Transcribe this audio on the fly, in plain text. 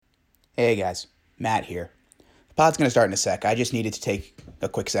Hey guys, Matt here. The pod's going to start in a sec. I just needed to take a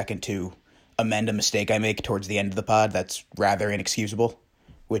quick second to amend a mistake I make towards the end of the pod that's rather inexcusable,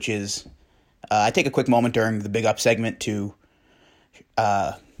 which is I take a quick moment during the Big Up segment to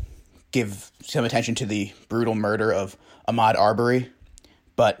give some attention to the brutal murder of Ahmaud Arbery,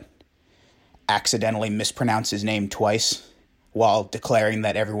 but accidentally mispronounce his name twice while declaring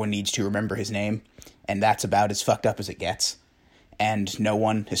that everyone needs to remember his name, and that's about as fucked up as it gets. And no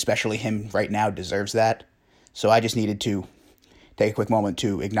one, especially him right now, deserves that. So I just needed to take a quick moment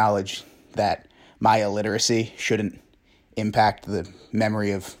to acknowledge that my illiteracy shouldn't impact the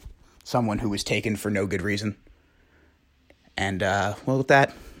memory of someone who was taken for no good reason. And, well, with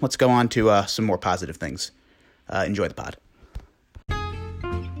that, let's go on to some more positive things. Enjoy the pod.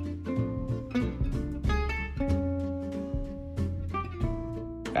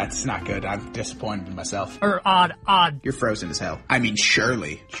 That's not good. I'm disappointed in myself. Or odd. You're frozen as hell. I mean,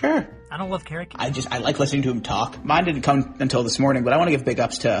 surely. Sure. I don't love Carrick. I like listening to him talk. Mine didn't come until this morning, but I want to give big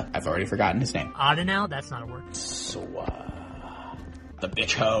ups to, I've already forgotten his name. Odenow? That's not a word. So, the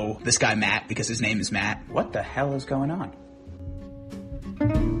bitch hoe. This guy Matt, because his name is Matt. What the hell is going on?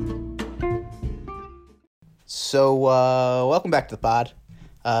 So, welcome back to the pod.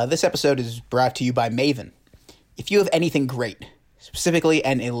 This episode is brought to you by Maven. If you have anything great, specifically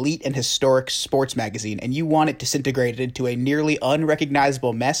an elite and historic sports magazine, and you want it disintegrated into a nearly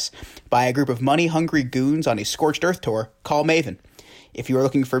unrecognizable mess by a group of money-hungry goons on a scorched earth tour, call Maven. If you are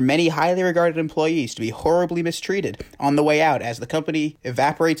looking for many highly regarded employees to be horribly mistreated on the way out as the company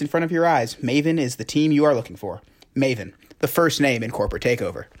evaporates in front of your eyes, Maven is the team you are looking for. Maven, the first name in corporate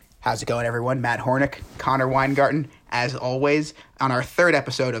takeover. How's it going, everyone? Matt Hornick, Connor Weingarten, as always, on our third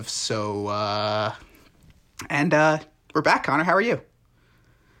episode of we're back, Connor. How are you?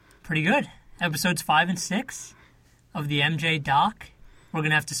 Pretty good. Episodes 5 and 6 of the MJ doc. We're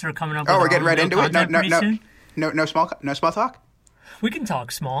going to have to start coming up with we're getting right into it? No small talk? We can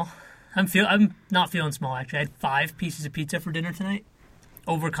talk small. I'm not feeling small, actually. I had 5 pieces of pizza for dinner tonight,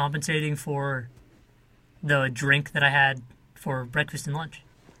 overcompensating for the drink that I had for breakfast and lunch.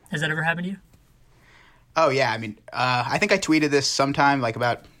 Has that ever happened to you? Oh, yeah. I mean, I think I tweeted this sometime like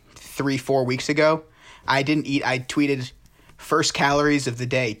about 3-4 weeks ago. I didn't eat. I tweeted first calories of the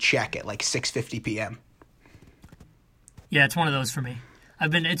day, check, at like 6:50 p.m. Yeah, it's one of those for me.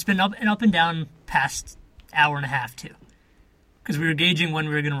 It's been up and down past hour and a half too, because we were gauging when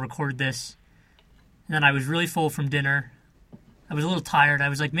we were going to record this, and then I was really full from dinner. I was a little tired. I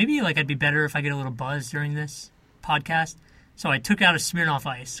was like, maybe like I'd be better if I get a little buzz during this podcast. So I took out a Smirnoff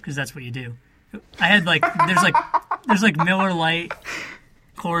Ice because that's what you do. I had like there's like Miller Lite,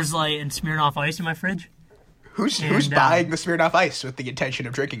 Coors Light, and Smirnoff Ice in my fridge. Who's buying the Smirnoff Ice with the intention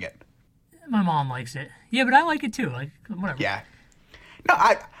of drinking it? My mom likes it. Yeah, but I like it too. Like, whatever. Yeah. No,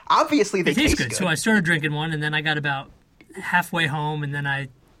 obviously they taste good. So I started drinking one, and then I got about halfway home, and then I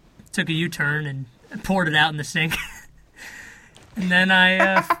took a U-turn and poured it out in the sink. And then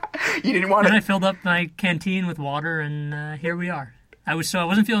you didn't want it. Then I filled up my canteen with water, and here we are. I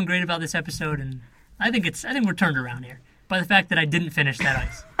wasn't feeling great about this episode, and I think we're turned around here by the fact that I didn't finish that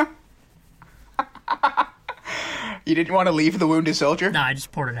ice. You didn't want to leave the wounded soldier? No, I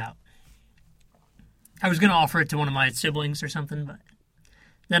just poured it out. I was going to offer it to one of my siblings or something, but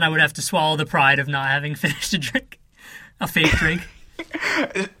then I would have to swallow the pride of not having finished a fake drink.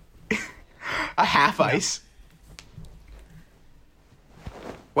 A half ice.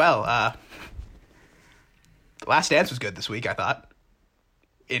 Well, The Last Dance was good this week, I thought,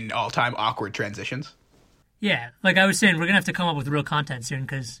 in all-time awkward transitions. Yeah, like I was saying, we're going to have to come up with real content soon,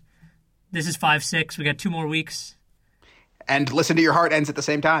 because this is 5-6. We got 2 more weeks. And Listen to Your Heart ends at the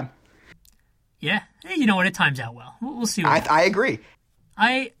same time. Yeah. Hey, you know what? It times out well. We'll see. I agree.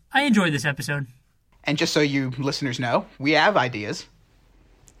 I enjoyed this episode. And just so you listeners know, we have ideas.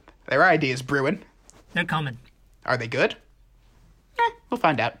 There are ideas brewing. They're coming. Are they good? We'll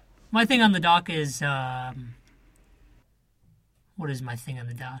find out. My thing on the dock is... what is my thing on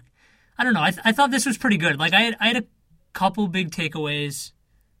the dock? I don't know. I thought this was pretty good. Like, I had a couple big takeaways.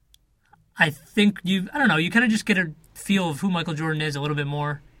 I think you kind of just get a feel of who Michael Jordan is a little bit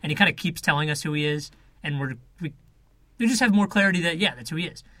more, and he kind of keeps telling us who he is, and we just have more clarity that, yeah, that's who he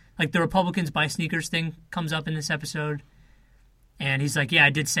is. Like, the Republicans buy sneakers thing comes up in this episode, and he's like, yeah, I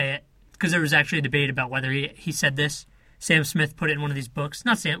did say it, because there was actually a debate about whether he said this. Sam Smith put it in one of these books.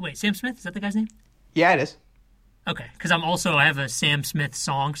 Sam Smith? Is that the guy's name? Yeah, it is. Okay, because I have a Sam Smith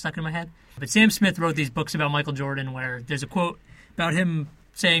song stuck in my head. But Sam Smith wrote these books about Michael Jordan where there's a quote about him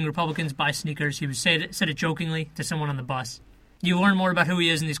saying Republicans buy sneakers. He said it jokingly to someone on the bus. You learn more about who he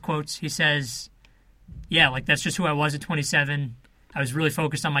is in these quotes. He says, yeah, like that's just who I was at 27. I was really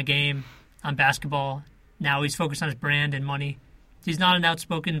focused on my game, on basketball. Now he's focused on his brand and money. He's not an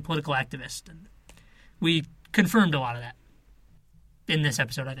outspoken political activist. And we confirmed a lot of that in this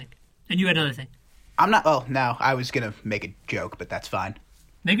episode, I think. And you had another thing. I'm not. Oh, no. I was going to make a joke, but that's fine.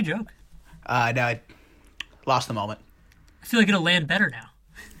 Make a joke. No, I lost the moment. I feel like it'll land better now.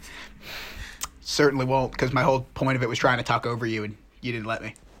 Certainly won't, because my whole point of it was trying to talk over you, and you didn't let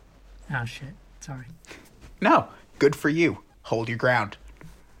me. Oh, shit. Sorry. No. Good for you. Hold your ground.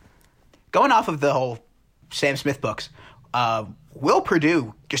 Going off of the whole Sam Smith books, Will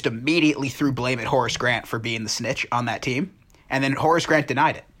Perdue just immediately threw blame at Horace Grant for being the snitch on that team, and then Horace Grant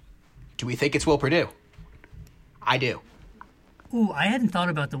denied it. Do we think it's Will Perdue? I do. Ooh, I hadn't thought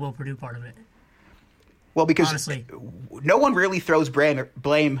about the Will Perdue part of it. Well, because honestly, no one really throws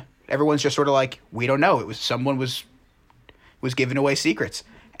blame. Everyone's just sort of like, we don't know. It was someone was giving away secrets.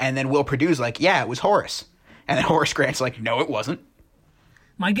 And then Will Perdue's like, yeah, it was Horace. And then Horace Grant's like, no, it wasn't.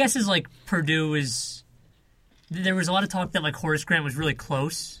 My guess is like Perdue is... There was a lot of talk that like Horace Grant was really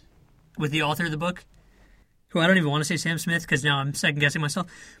close with the author of the book, who I don't even want to say Sam Smith because now I'm second-guessing myself.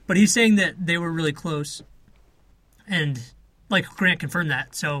 But he's saying that they were really close. And like Grant confirmed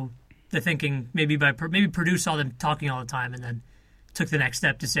that. So the thinking maybe Perdue saw them talking all the time and then took the next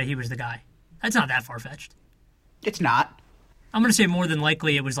step to say he was the guy. That's not that far-fetched. It's not. I'm going to say more than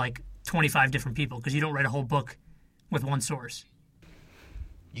likely it was like 25 different people because you don't write a whole book with one source.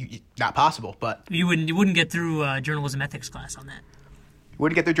 Not possible, but... You wouldn't get through journalism ethics class on that. You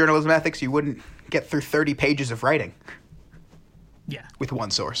wouldn't get through journalism ethics. You wouldn't get through 30 pages of writing. Yeah. With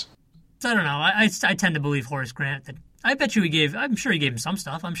one source. So I don't know. I tend to believe Horace Grant. I'm sure he gave him some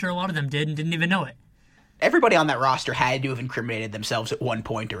stuff. I'm sure a lot of them did and didn't even know it. Everybody on that roster had to have incriminated themselves at one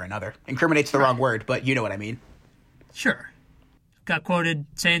point or another. Incriminate's the wrong word, but you know what I mean. Sure. Got quoted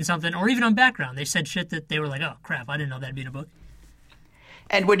saying something, or even on background. They said shit that they were like, oh, crap, I didn't know that'd be in a book.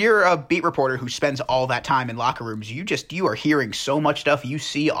 And when you're a beat reporter who spends all that time in locker rooms, you are hearing so much stuff. You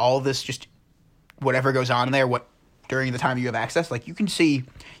see all this, just whatever goes on in there, during the time you have access. Like you could see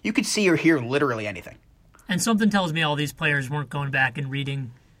or hear literally anything. And something tells me all these players weren't going back and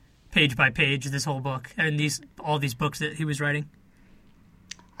reading page by page this whole book and all these books that he was writing.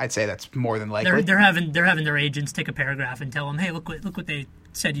 I'd say that's more than likely. They're having their agents take a paragraph and tell them, hey, look what they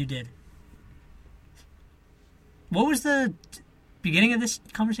said you did. What was the beginning of this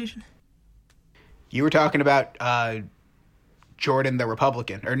conversation? You were talking about Jordan the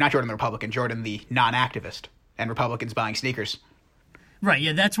Republican, or not Jordan the Republican, Jordan the non-activist, and Republicans buying sneakers. Right,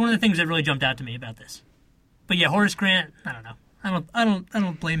 yeah, that's one of the things that really jumped out to me about this. But yeah, Horace Grant, I don't know. I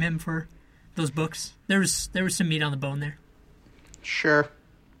don't blame him for those books. There was some meat on the bone there. Sure.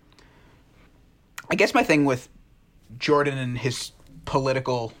 I guess my thing with Jordan and his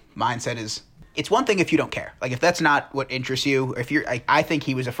political mindset is, it's one thing if you don't care. Like, if that's not what interests you, I think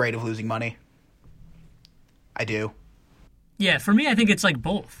he was afraid of losing money. I do. Yeah, for me, I think it's like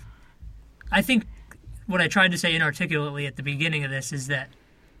both. I think what I tried to say inarticulately at the beginning of this is that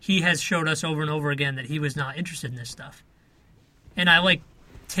he has showed us over and over again that he was not interested in this stuff. And I,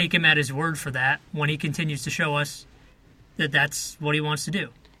 take him at his word for that when he continues to show us that that's what he wants to do.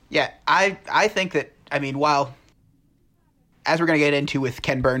 Yeah, I think that, while, as we're going to get into with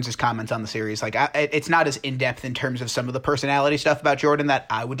Ken Burns' comments on the series, it's not as in-depth in terms of some of the personality stuff about Jordan that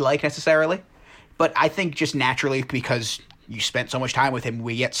I would like necessarily. But I think just naturally, because you spent so much time with him,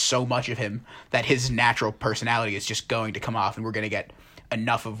 we get so much of him that his natural personality is just going to come off and we're going to get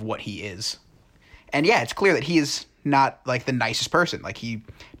enough of what he is. And yeah, it's clear that he is not, the nicest person.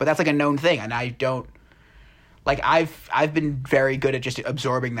 But that's, a known thing, and I don't... I've been very good at just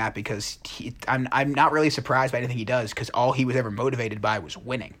absorbing that because I'm not really surprised by anything he does because all he was ever motivated by was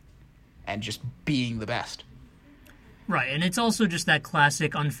winning and just being the best. Right, and it's also just that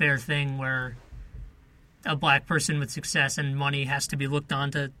classic unfair thing where a black person with success and money has to be looked on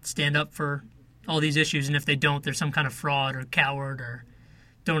to stand up for all these issues, and if they don't, they're some kind of fraud or coward or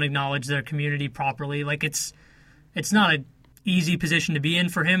don't acknowledge their community properly. It's not a easy position to be in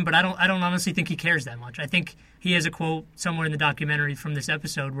for him, but I don't honestly think he cares that much. I think he has a quote somewhere in the documentary from this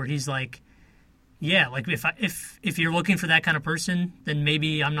episode where he's like, yeah, if you're looking for that kind of person, then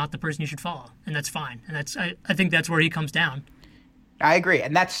maybe I'm not the person you should follow, and that's fine. And I think that's where he comes down. I agree,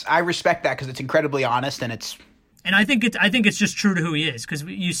 and I respect that because it's incredibly honest, and it's. And I think it's just true to who he is because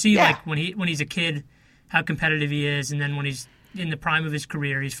you see when he's a kid how competitive he is, and then when he's in the prime of his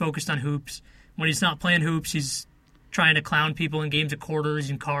career, he's focused on hoops. When he's not playing hoops, he's trying to clown people in games of quarters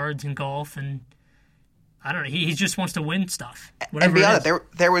and cards and golf, and I don't know. He just wants to win stuff. And beyond that,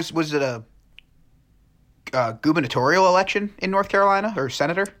 there was it a gubernatorial election in North Carolina or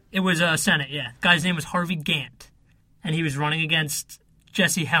senator? It was a Senate, yeah. Guy's name was Harvey Gantt. and he was running against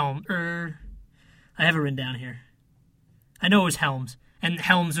Jesse Helms. I have it written down here. I know it was Helms, and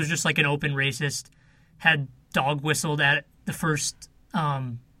Helms was just like an open racist, had dog whistled at the first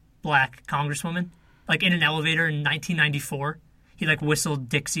black congresswoman, like in an elevator in 1994. He like whistled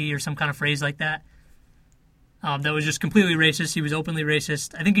Dixie or some kind of phrase like that. That was just completely racist. He was openly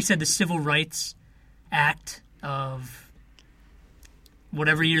racist. I think he said the Civil Rights Act of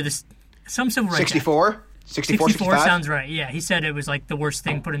whatever year this, some civil rights 64? 64, 64 65? sounds right. Yeah, he said it was like the worst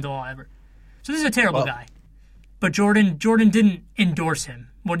thing put into law ever. So this is a terrible guy. But Jordan didn't endorse him.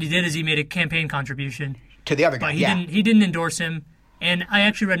 What he did is he made a campaign contribution To the other guy, but he didn't endorse him. And I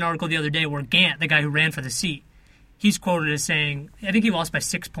actually read an article the other day where Gant, the guy who ran for the seat, he's quoted as saying, I think he lost by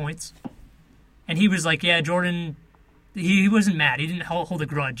 6 points. And he was like, yeah, Jordan, he wasn't mad. He didn't hold a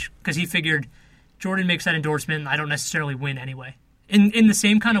grudge because he figured Jordan makes that endorsement and I don't necessarily win anyway. In the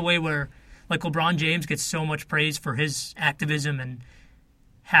same kind of way where like LeBron James gets so much praise for his activism and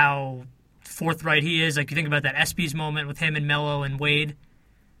how forthright he is. Like you think about that ESPYs moment with him and Melo and Wade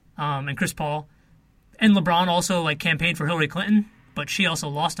and Chris Paul. And LeBron also like campaigned for Hillary Clinton, but she also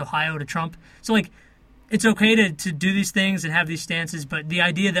lost Ohio to Trump. So like it's okay to do these things and have these stances, but the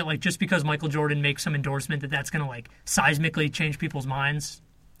idea that like just because Michael Jordan makes some endorsement that's going to like seismically change people's minds,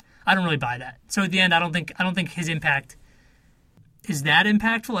 I don't really buy that. So at the end, I don't think his impact is that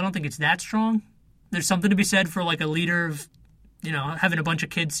impactful. I don't think it's that strong. There's something to be said for like a leader of, having a bunch of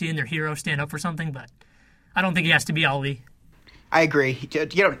kids seeing their hero stand up for something, but I don't think he has to be Ali. I agree. You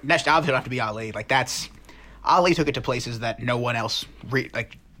don't obviously don't have to be Ali. Like Ali took it to places that no one else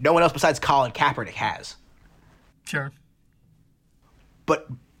besides Colin Kaepernick has. Sure. But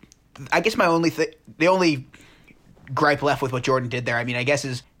I guess the only gripe left with what Jordan did there, I guess,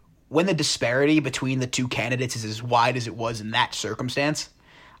 is when the disparity between the two candidates is as wide as it was in that circumstance,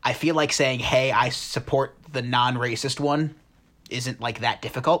 I feel like saying, hey, I support the non-racist one isn't like that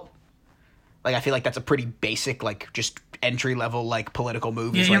difficult. Like, I feel like that's a pretty basic, like, just entry-level, like, political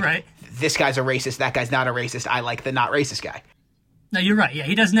move. Yeah, it's you're like, right. This guy's a racist, that guy's not a racist, I like the not racist guy. No, you're right. Yeah,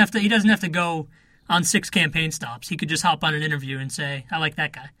 he doesn't have to go on 6 campaign stops. He could just hop on an interview and say, I like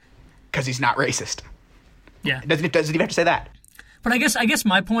that guy. Because he's not racist. Yeah. Doesn't even have to say that. But I guess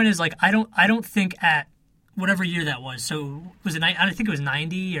my point is, like, I don't think at whatever year that was. So was it? I think it was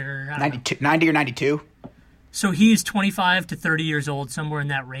 90 or I don't know. 90 or 92. So he's 25 to 30 years old, somewhere in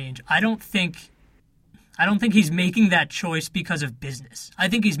that range. I don't think he's making that choice because of business. I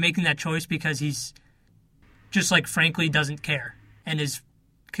think he's making that choice because he's just like frankly doesn't care and is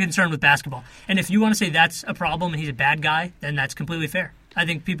concerned with basketball. And if you want to say that's a problem and he's a bad guy, then that's completely fair. I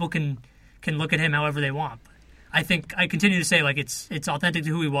think people can look at him however they want. I think I continue to say like it's authentic to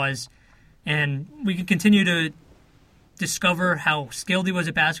who he was, and we can continue to discover how skilled he was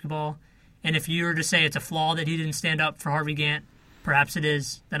at basketball. And if you were to say it's a flaw that he didn't stand up for Harvey Gantt, perhaps it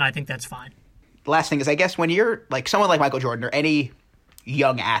is, then I think that's fine. The last thing is, I guess when you're like someone like Michael Jordan or any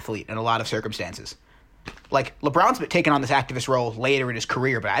young athlete in a lot of circumstances, like LeBron's been taking on this activist role later in his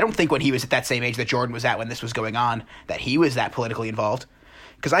career, but I don't think when he was at that same age that Jordan was at when this was going on that he was that politically involved.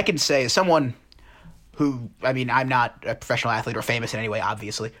 Because I can say as someone who, I'm not a professional athlete or famous in any way,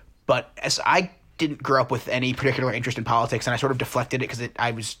 obviously, but as I didn't grow up with any particular interest in politics, and I sort of deflected it because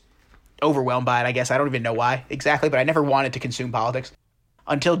I was overwhelmed by it, I guess. I don't even know why exactly, but I never wanted to consume politics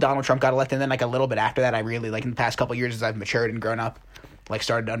until Donald Trump got elected. And then like a little bit after that, I really, like in the past couple of years as I've matured and grown up, like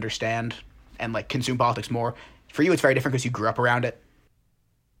started to understand and like consume politics more. For you, it's very different because you grew up around it.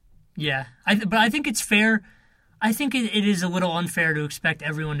 Yeah, but I think it's fair. I think it is a little unfair to expect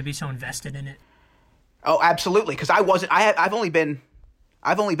everyone to be so invested in it. Oh, absolutely. Because I wasn't. I've only been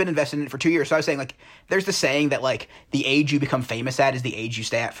invested in it for 2 years. So I was saying, like, there's the saying that like the age you become famous at is the age you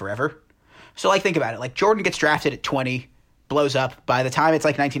stay at forever. So like think about it. Like Jordan gets drafted at 20, blows up. By the time it's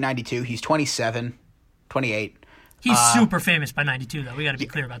like 1992, he's 27, 28. He's super famous by 92, though. We got to be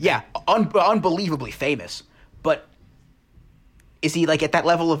clear about that. Yeah, unbelievably famous. But is he like at that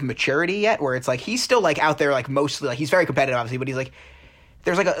level of maturity yet, where it's like he's still like out there, like mostly like he's very competitive, obviously, but he's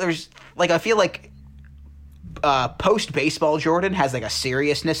like I feel like post baseball Jordan has like a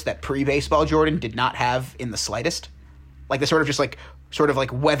seriousness that pre baseball Jordan did not have in the slightest, like the sort of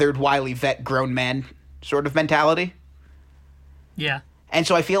weathered, wily vet, grown man sort of mentality. Yeah, and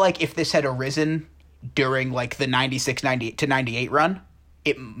so I feel like if this had arisen during like the 96, 98 to 98 run,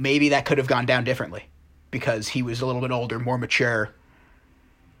 maybe that could have gone down differently because he was a little bit older, more mature.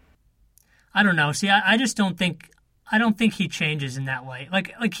 I don't know. See, I just don't think he changes in that way.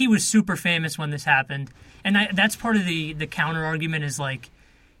 Like he was super famous when this happened, and that's part of the counter argument is like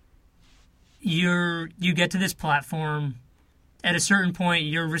you get to this platform at a certain point,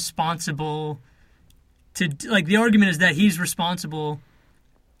 you're responsible the argument is that he's responsible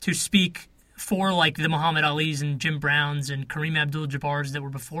to speak for like the Muhammad Ali's and Jim Browns and Kareem Abdul-Jabbars that were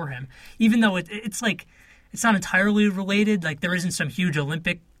before him, even though it's like it's not entirely related. Like there isn't some huge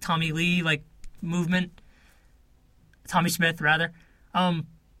Olympic Tommy Lee like movement, Tommy Smith rather. I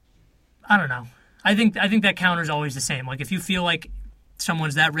don't know. I think that counter's always the same. Like if you feel like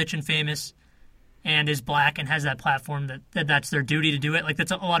someone's that rich and famous and is black and has that platform that's their duty to do it. Like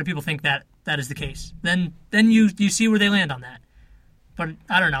that's a lot of people think that is the case. Then you see where they land on that. But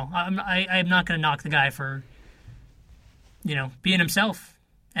I don't know. I'm not going to knock the guy for being himself.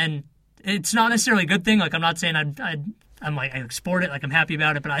 And it's not necessarily a good thing. Like I'm not saying I'm like I export it. Like I'm happy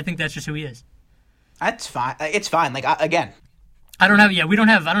about it. But I think that's just who he is. That's fine. It's fine. Like again, I don't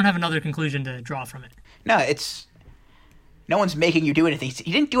have another conclusion to draw from it. No, no one's making you do anything.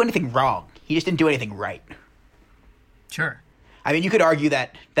 He didn't do anything wrong. He just didn't do anything right. Sure. I mean, you could argue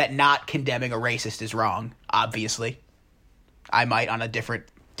that not condemning a racist is wrong, obviously. I might on a different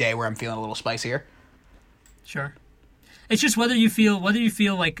day where I'm feeling a little spicier. Sure. It's just whether you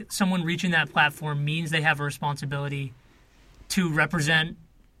feel like someone reaching that platform means they have a responsibility to represent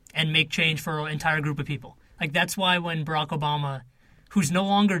and make change for an entire group of people. Like that's why when Barack Obama, who's no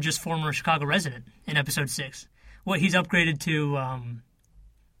longer just former Chicago resident in episode 6, he's upgraded to,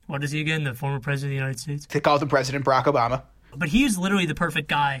 what is he again? The former president of the United States? They call him President Barack Obama. But he is literally the perfect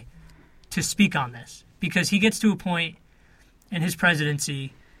guy to speak on this because he gets to a point in his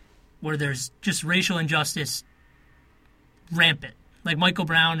presidency where there's just racial injustice rampant. Like Michael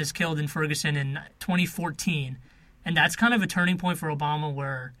Brown is killed in Ferguson in 2014, and that's kind of a turning point for Obama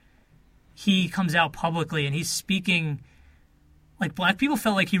where he comes out publicly and he's speaking. Like black people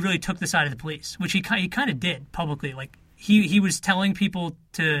felt like he really took the side of the police, which he kind of did publicly. Like he was telling people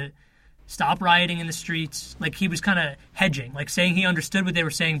to stop rioting in the streets. Like he was kind of hedging, like saying he understood what they were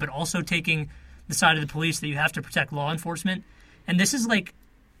saying, but also taking the side of the police that you have to protect law enforcement. And this is like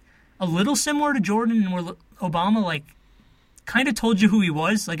a little similar to Jordan, where Obama like kind of told you who he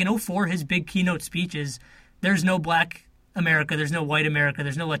was. Like in 2004, his big keynote speech is, "There's no black America, there's no white America,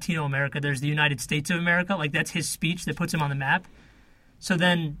 there's no Latino America, there's the United States of America." Like that's his speech that puts him on the map. So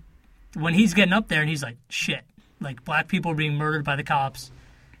then when he's getting up there and he's like, shit, like black people are being murdered by the cops,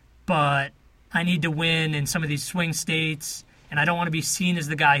 but I need to win in some of these swing states, and I don't want to be seen as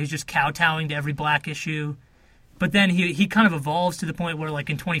the guy who's just kowtowing to every black issue. But then he kind of evolves to the point where, like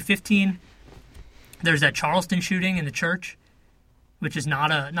in 2015, there's that Charleston shooting in the church, which is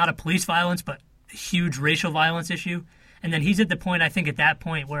not a police violence, but a huge racial violence issue. And then he's at the point, I think at that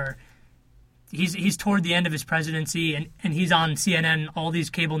point, where he's toward the end of his presidency, and he's on CNN, all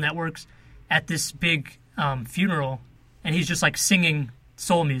these cable networks, at this big funeral, and he's just like singing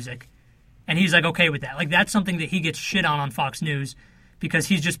soul music. And he's like okay with that. Like that's something that he gets shit on Fox News because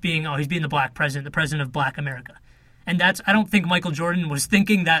he's just being the black president, the president of black America. And I don't think Michael Jordan was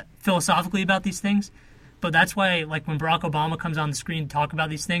thinking that philosophically about these things, but that's why like when Barack Obama comes on the screen to talk about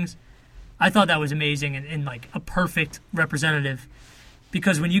these things, I thought that was amazing and like a perfect representative.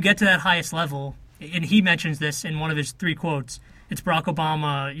 Because when you get to that highest level, and he mentions this in one of his 3 quotes, it's Barack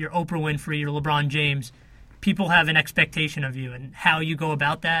Obama, you're Oprah Winfrey, you're LeBron James. People have an expectation of you, and how you go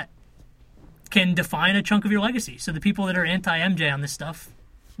about that can define a chunk of your legacy. So the people that are anti-MJ on this stuff,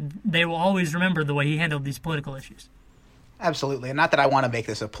 they will always remember the way he handled these political issues. Absolutely. And not that I want to make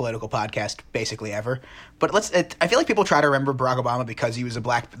this a political podcast basically ever, but I feel like people try to remember Barack Obama because he was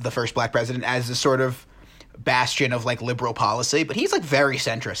the first black president as a sort of bastion of like liberal policy, but he's like very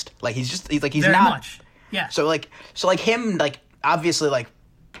centrist. Like he's very not much. Yeah. So him, like obviously, like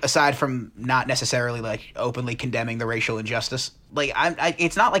aside from not necessarily like openly condemning the racial injustice, like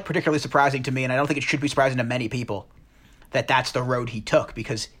it's not like particularly surprising to me, and I don't think it should be surprising to many people that that's the road he took,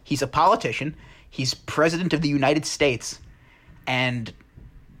 because he's a politician, he's president of the United States, and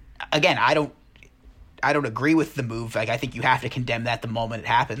again, I don't agree with the move. Like I think you have to condemn that the moment it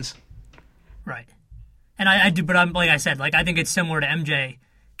happens. Right. And I do, but I'm like I said, like I think it's similar to MJ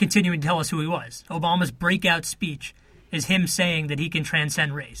continuing to tell us who he was. Obama's breakout speech is him saying that he can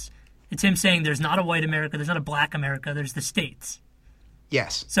transcend race. It's him saying there's not a white America, there's not a black America, there's the states.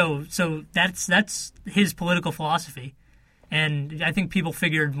 Yes. So that's his political philosophy, and I think people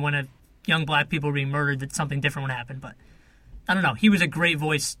figured when young black people were being murdered that something different would happen. But I don't know. He was a great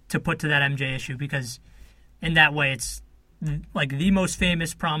voice to put to that MJ issue, because in that way it's like the most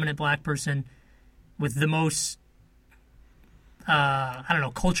famous prominent black person with the most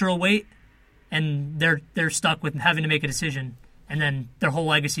cultural weight, and they're stuck with having to make a decision, and then their whole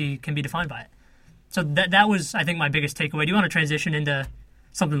legacy can be defined by it. So that was, I think, my biggest takeaway. Do you want to transition into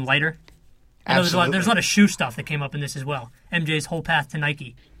something lighter? I know Absolutely. there's a lot of shoe stuff that came up in this as well. MJ's whole path to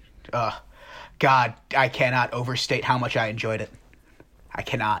Nike. God, I cannot overstate how much I enjoyed it. I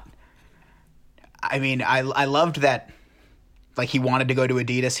cannot. I mean, I loved that, like, he wanted to go to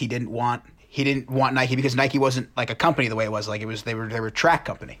Adidas. He didn't want Nike because Nike wasn't like a company the way it was. Like, they were a track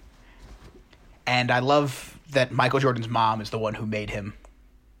company. And I love that Michael Jordan's mom is the one who made him.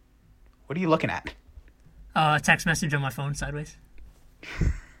 What are you looking at? A text message on my phone sideways.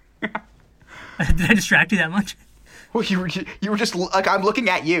 Did I distract you that much? Well, you were just like, I'm looking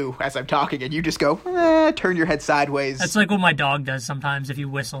at you as I'm talking, and you just go, turn your head sideways. That's like what my dog does sometimes if you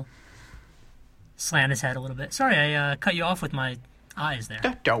whistle. Slant his head a little bit. Sorry, I cut you off with my eyes there.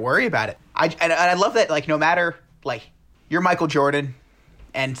 Don't worry about it. I love that, like, no matter, like, you're Michael Jordan,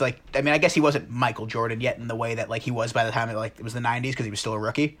 and, like, I mean, I guess he wasn't Michael Jordan yet in the way that, like, he was by the time it was the 90s because he was still a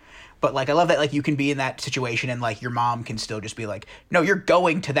rookie. But, like, I love that, like, you can be in that situation and, like, your mom can still just be like, no, you're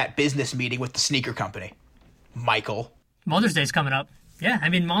going to that business meeting with the sneaker company, Michael. Mother's Day's coming up. Yeah, I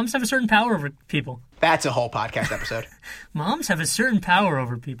mean, moms have a certain power over people. That's a whole podcast episode. Moms have a certain power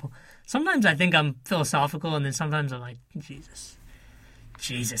over people. Sometimes I think I'm philosophical, and then sometimes I'm like, Jesus,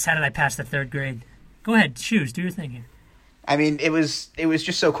 how did I pass the third grade? Go ahead, Shoes, do your thing here. I mean, it was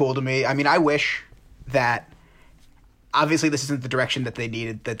just so cool to me. I mean, I wish that, obviously this isn't the direction that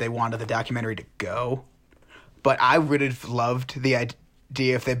they wanted the documentary to go, but I would have loved the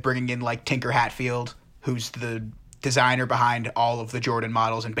idea if they're bringing in, like, Tinker Hatfield, who's the designer behind all of the Jordan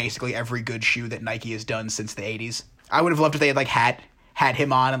models and basically every good shoe that Nike has done since the 80s. I would have loved if they had, like, had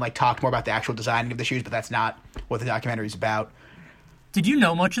him on and, like, talked more about the actual designing of the shoes, but that's not what the documentary is about. Did you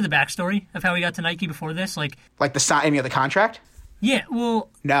know much of the backstory of how he got to Nike before this? Like the signing of the contract? Yeah, well,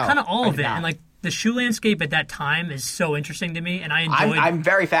 no, kind of all of it. Not. And, like, the shoe landscape at that time is so interesting to me, and I enjoyed... I'm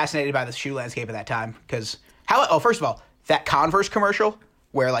very fascinated by the shoe landscape at that time, because... first of all, that Converse commercial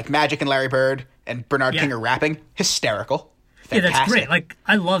where, like, Magic and Larry Bird and Bernard King are rapping, hysterical. Fantastic. Yeah, that's great. Like,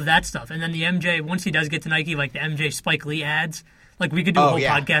 I love that stuff. And then the MJ, once he does get to Nike, like, the MJ Spike Lee ads, like, we could do a whole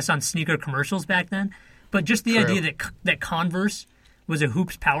podcast on sneaker commercials back then. But just the idea that Converse was a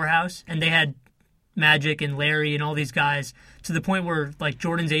hoops powerhouse, and they had Magic and Larry and all these guys, to the point where, like,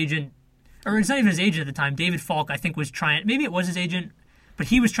 Jordan's agent, or it's not even his agent at the time, David Falk, I think, was trying, maybe it was his agent, but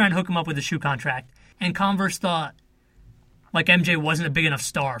he was trying to hook him up with a shoe contract. And Converse thought, like, MJ wasn't a big enough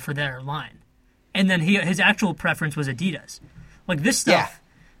star for their line. And then his actual preference was Adidas. Like, this stuff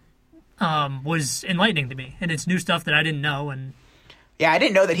was enlightening to me, and it's new stuff that I didn't know. And yeah, I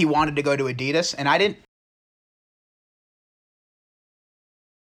didn't know that he wanted to go to Adidas, and I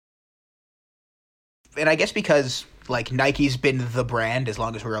guess because, like, Nike's been the brand as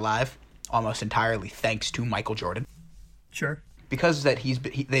long as we're alive, almost entirely thanks to Michael Jordan. Sure. Because that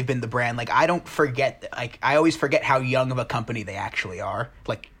they've been the brand, like, I don't forget, like, I always forget how young of a company they actually are.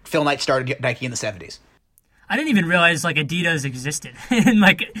 Like, Phil Knight started Nike in the 70s. I didn't even realize, like, Adidas existed in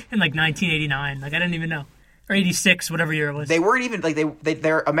 1989. Like, I didn't even know. Or 86, whatever year it was. They weren't even, like,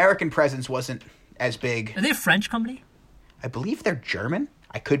 their American presence wasn't as big. Are they a French company? I believe they're German.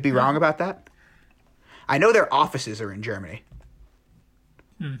 I could be wrong about that. I know their offices are in Germany.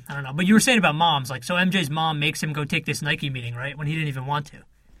 I don't know. But you were saying about moms. Like, so MJ's mom makes him go take this Nike meeting, right? When he didn't even want to.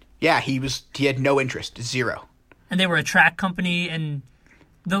 Yeah, he had no interest. Zero. And they were a track company, and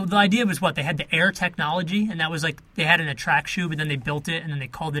the idea was what? They had the Air technology, and that was like, they had a track shoe, but then they built it, and then they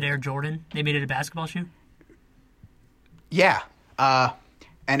called it Air Jordan. They made it a basketball shoe? Yeah.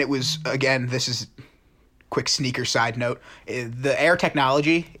 And it was, again, this is quick sneaker side note. The Air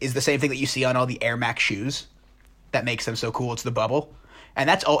technology is the same thing that you see on all the Air Max shoes that makes them so cool. It's the bubble. And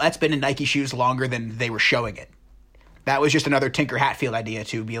that's been in Nike shoes longer than they were showing it. That was just another Tinker Hatfield idea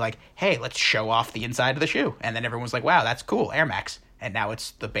to be like, hey, let's show off the inside of the shoe. And then everyone's like, wow, that's cool, Air Max. And now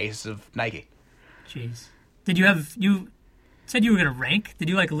it's the basis of Nike. Jeez. You said you were going to rank? Did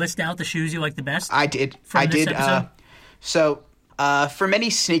you, like, list out the shoes you like the best? I did. So, for many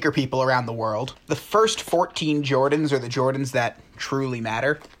sneaker people around the world, the first 14 Jordans are the Jordans that truly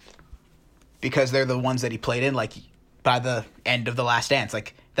matter. Because they're the ones that he played in, like, by the end of The Last Dance.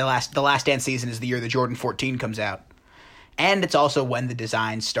 Like, the Last Dance season is the year the Jordan 14 comes out. And it's also when the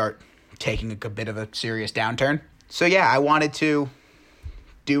designs start taking a bit of a serious downturn. So yeah, I wanted to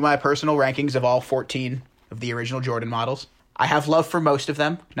do my personal rankings of all 14 of the original Jordan models. I have love for most of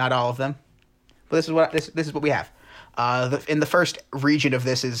them, not all of them. But this is what we have. In the first region of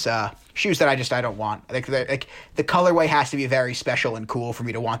this is shoes that I don't want. Like the colorway has to be very special and cool for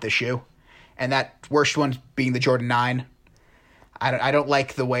me to want this shoe. And that worst one being the Jordan 9. I don't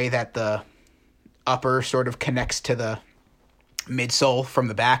like the way that the upper sort of connects to the midsole from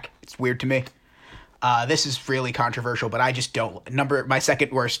the back. It's weird to me. This is really controversial, but I just don't. My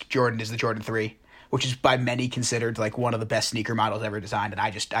second worst Jordan is the Jordan 3. which is by many considered like one of the best sneaker models ever designed, and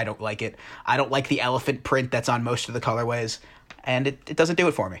I don't like it. I don't like the elephant print that's on most of the colorways, and it doesn't do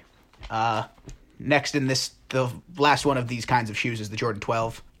it for me. Next in the last one of these kinds of shoes is the Jordan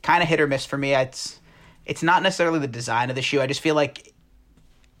 12. Kind of hit or miss for me. It's not necessarily the design of the shoe. I just feel like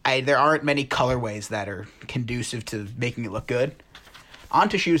there aren't many colorways that are conducive to making it look good. On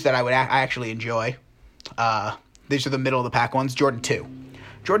to shoes that I actually enjoy. These are the middle of the pack ones. Jordan 2.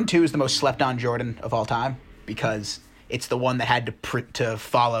 Jordan 2 is the most slept on Jordan of all time because it's the one that had to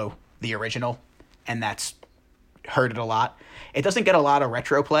follow the original, and that's hurt it a lot. It doesn't get a lot of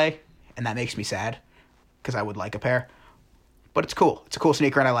retro play, and that makes me sad because I would like a pair. But it's cool. It's a cool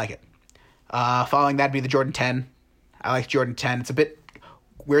sneaker, and I like it. Following that would be the Jordan 10. I like Jordan 10. It's a bit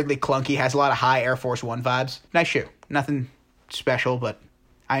weirdly clunky, has a lot of high Air Force One vibes. Nice shoe. Nothing special, but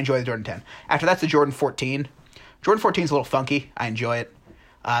I enjoy the Jordan 10. After that's the Jordan 14. Jordan 14 is a little funky. I enjoy it.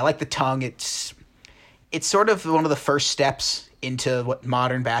 I like the tongue. It's sort of one of the first steps into what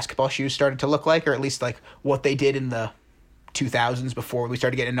modern basketball shoes started to look like, or at least like what they did in the 2000s before we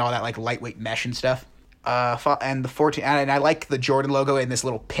started getting into all that like lightweight mesh and stuff. And the 14, and I like the Jordan logo in this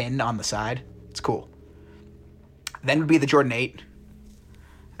little pin on the side. It's cool. Then would be the Jordan 8.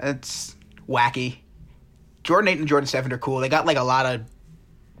 It's wacky. Jordan 8 and Jordan 7 are cool. They got like a lot of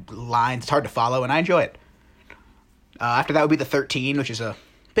lines. It's hard to follow, and I enjoy it. After that would be the 13, which is a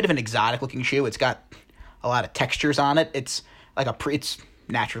bit of an exotic looking shoe. It's got a lot of textures on it. It's like it's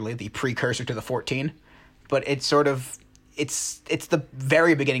naturally the precursor to the 14, but it's sort of it's the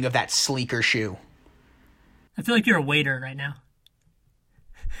very beginning of that sleeker shoe. I feel like you're a waiter right now.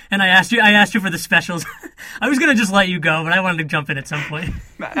 And I asked you for the specials. I was gonna just let you go, but I wanted to jump in at some point.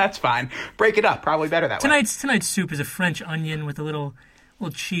 That's fine. Break it up. Probably better that way. Tonight's soup is a French onion with a little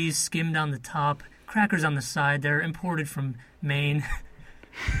cheese skimmed on the top, crackers on the side. They're imported from Maine.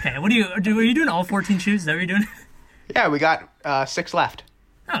 Okay, are you doing all 14 shoes? Is that what you're doing? Yeah, we got 6 left.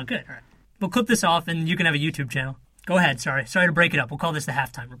 Oh, good. All right. We'll clip this off, and you can have a YouTube channel. Go ahead. Sorry to break it up. We'll call this the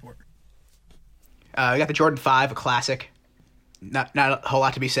halftime report. We got the Jordan 5, a classic. Not a whole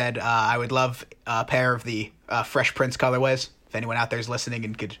lot to be said. I would love a pair of the Fresh Prince colorways, if anyone out there is listening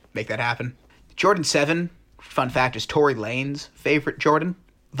and could make that happen. Jordan 7, fun fact, is Tory Lane's favorite Jordan.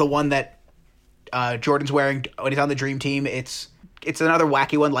 The one that Jordan's wearing when he's on the Dream Team. It's another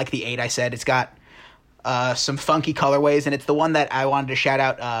wacky one like the 8 I said. It's got some funky colorways, and it's the one that I wanted to shout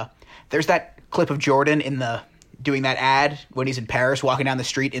out. There's that clip of Jordan doing that ad when he's in Paris, walking down the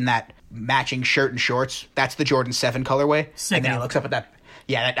street in that matching shirt and shorts. That's the Jordan 7 colorway. Sick and then outfit. He looks up at that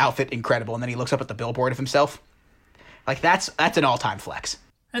outfit, incredible. And then he looks up at the billboard of himself. Like that's an all-time flex.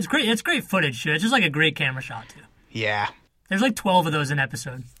 That's great. It's great footage, too. It's just like a great camera shot, too. Yeah. There's like 12 of those an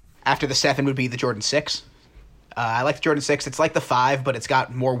episode. After the 7 would be the Jordan 6. I like the Jordan 6. It's like the 5, but it's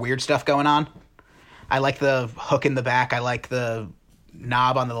got more weird stuff going on. I like the hook in the back. I like the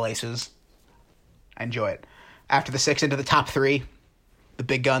knob on the laces. I enjoy it. After the 6 into the top 3, the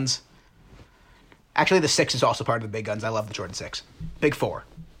big guns. Actually, the 6 is also part of the big guns. I love the Jordan 6. Big 4.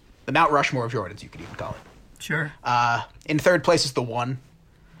 The Mount Rushmore of Jordans, you could even call it. Sure. In third place is the 1.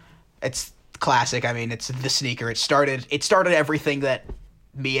 It's classic. I mean, it's the sneaker. It started everything that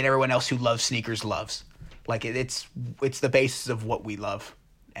me and everyone else who loves sneakers loves. Like, it's the basis of what we love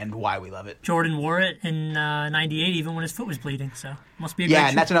and why we love it. Jordan wore it in 98 even when his foot was bleeding, so must be a great Yeah, and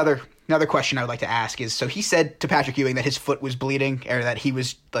shoe. that's another question I would like to ask is, so he said to Patrick Ewing that his foot was bleeding, or that he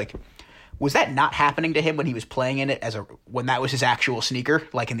was, like, was that not happening to him when he was playing in it when that was his actual sneaker,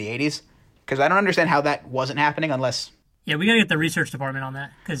 like in the 80s? Because I don't understand how that wasn't happening unless... Yeah, we got to get the research department on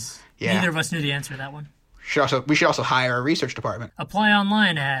that, because Yeah. neither of us knew the answer to that one. We should also hire a research department. Apply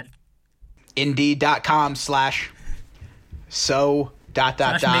online at... Indeed.com/so...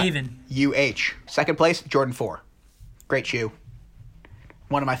 Maven. UH. Second place, Jordan 4. Great shoe.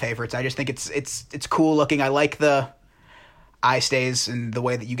 One of my favorites. I just think it's cool looking. I like the eye stays and the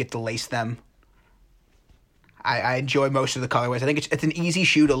way that you get to lace them. I enjoy most of the colorways. I think it's an easy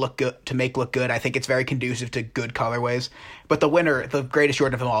shoe to make look good. I think it's very conducive to good colorways. But the greatest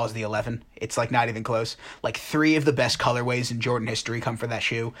Jordan of them all is the 11. It's like not even close. Like 3 of the best colorways in Jordan history come from that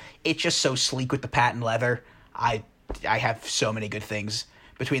shoe. It's just so sleek with the patent leather. I have so many good things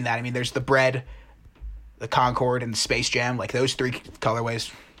between that. I mean, there's the Bread, the Concorde, and the Space Jam. Like those 3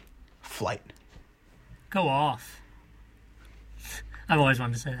 colorways, flight. Go off. I've always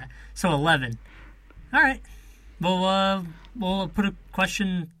wanted to say that. So 11. All right. We'll put a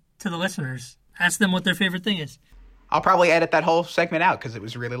question to the listeners. Ask them what their favorite thing is. I'll probably edit that whole segment out because it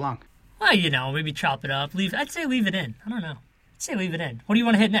was really long. Well, maybe chop it up. I'd say leave it in. I don't know. I'd say leave it in. What do you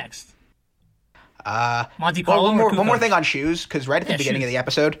want to hit next? Monte Carlo. One more thing on shoes, because right at the beginning shoes. of the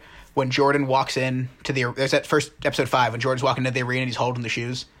episode, when Jordan walks in to there's that first episode 5 when Jordan's walking into the arena and he's holding the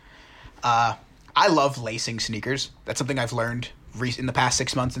shoes. I love lacing sneakers. That's something I've learned in the past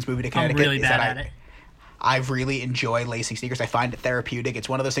 6 months since moving to Connecticut. I'm really bad at it. I really enjoy lacing sneakers. I find it therapeutic. It's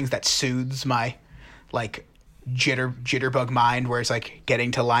one of those things that soothes my like jitterbug mind, where it's like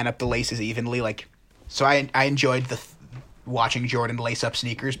getting to line up the laces evenly. Like, so I enjoyed watching Jordan lace up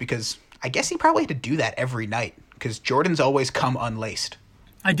sneakers, because I guess he probably had to do that every night, because Jordan's always come unlaced.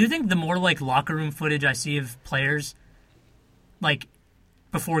 I do think the more like locker room footage I see of players, like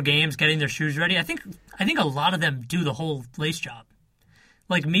before games getting their shoes ready, I think a lot of them do the whole lace job.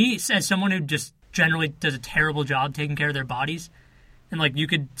 Like me, as someone who just generally does a terrible job taking care of their bodies, and like you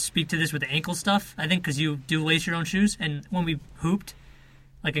could speak to this with the ankle stuff, I think, because you do lace your own shoes. And when we hooped,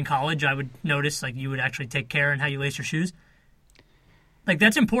 like in college, I would notice like you would actually take care in how you lace your shoes. Like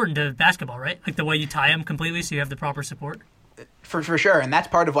that's important to basketball, right? Like the way you tie them completely so you have the proper support. For sure, and that's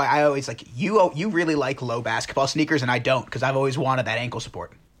part of why I always like you really like low basketball sneakers, and I don't, because I've always wanted that ankle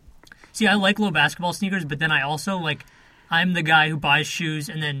support. See, I like low basketball sneakers, but then I also like I'm the guy who buys shoes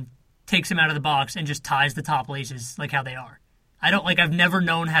and then takes them out of the box and just ties the top laces like how they are. I don't like I've never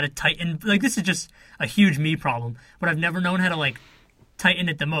known how to tighten, like this is just a huge me problem, but I've never known how to like tighten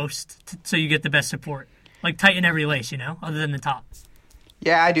it the most so you get the best support. Like tighten every lace, other than the top.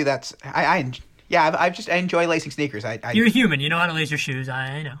 Yeah, I do that. I enjoy lacing sneakers. You're a human. You know how to lace your shoes.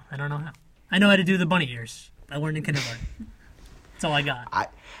 I know. I don't know how. I know how to do the bunny ears. I learned in kindergarten. That's all I got.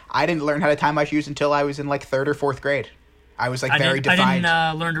 I didn't learn how to tie my shoes until I was in like 3rd or 4th grade. I was like very defined.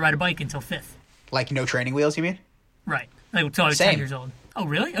 I didn't learn to ride a bike until 5th. Like no training wheels, you mean? Right. Like until I was 10 years old. Oh,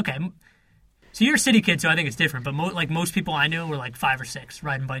 really? Okay. So you're a city kid, so I think it's different. But most people I knew were like 5 or 6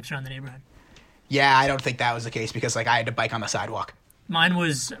 riding bikes around the neighborhood. Yeah, I don't think that was the case, because like I had to bike on the sidewalk. Mine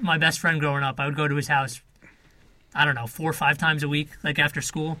was my best friend growing up. I would go to his house, I don't know, 4 or 5 times a week, like after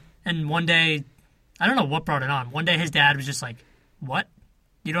school. And one day, I don't know what brought it on. One day his dad was just like, "What?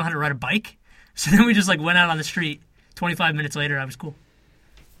 You don't know how to ride a bike?" So then we just like went out on the street. 25 minutes later, I was cool.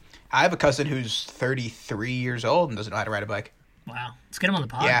 I have a cousin who's 33 years old and doesn't know how to ride a bike. Wow. Let's get him on the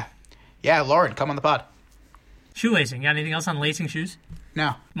pod. Yeah, Lauren, come on the pod. Shoelacing. Got anything else on lacing shoes?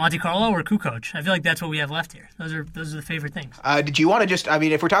 No. Monte Carlo or Kukoc? I feel like that's what we have left here. Those are the favorite things. Did you want to just,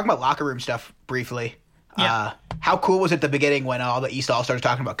 if we're talking about locker room stuff briefly, how cool was it at the beginning when all the East All-Stars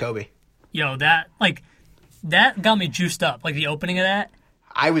talking about Kobe? Yo, that got me juiced up. Like the opening of that.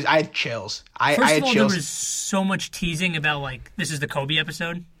 I had chills. I First had of all, chills. there was so much teasing about like this is the Kobe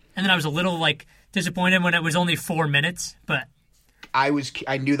episode, and then I was a little like disappointed when it was only 4 minutes. But I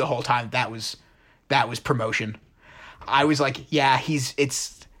knew the whole time that was promotion. I was like, yeah,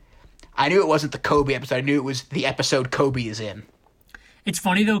 I knew it wasn't the Kobe episode. I knew it was the episode Kobe is in. It's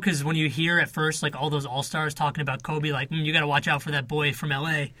funny though, because when you hear at first like all those all-stars talking about Kobe, like you got to watch out for that boy from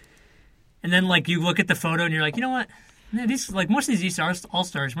LA, and then like you look at the photo and you're like, you know what? Man, these like most of these East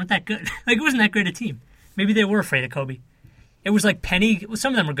All-Stars weren't that good. Like it wasn't that great a team. Maybe they were afraid of Kobe. It was like Penny.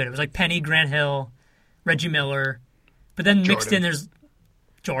 Some of them were good. It was like Penny, Grant Hill, Reggie Miller, but then mixed in there's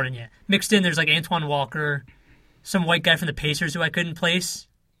Jordan. Yeah, mixed in there's like Antoine Walker, some white guy from the Pacers who I couldn't place.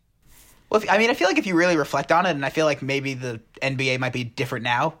 Well, I feel like if you really reflect on it, and I feel like maybe the NBA might be different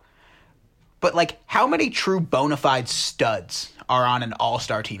now, but like how many true bona fide studs are on an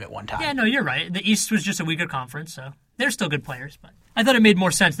all-star team at one time? Yeah, no, you're right. The East was just a weaker conference, so they're still good players. But I thought it made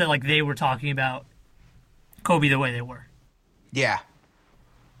more sense that like they were talking about Kobe the way they were. Yeah.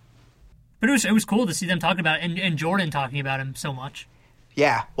 But it was cool to see them talking about it and Jordan talking about him so much.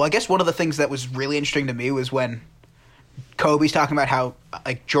 Yeah. Well, I guess one of the things that was really interesting to me was when Kobe's talking about how,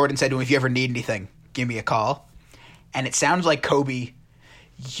 like, Jordan said to him, if you ever need anything, give me a call. And it sounds like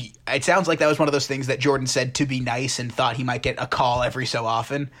it sounds like that was one of those things that Jordan said to be nice and thought he might get a call every so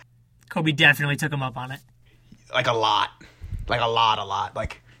often. Kobe definitely took him up on it. Like a lot. Like a lot.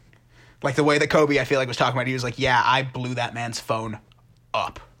 Like the way that Kobe, I feel like, was talking about it, he was like, yeah, I blew that man's phone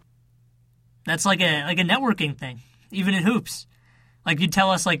up. That's like a networking thing, even in hoops. Like you'd tell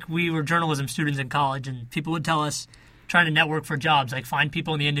us, like we were journalism students in college, and people would tell us trying to network for jobs, like find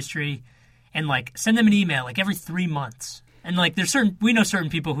people in the industry, and like send them an email like every 3 months. And like we know certain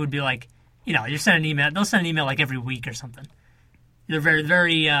people who would be like, you send an email, they'll send an email like every week or something. They're very,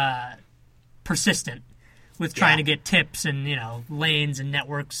 very persistent with trying to get tips and lanes and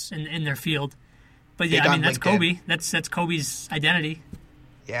networks in their field. But yeah, that's LinkedIn. Kobe. That's Kobe's identity.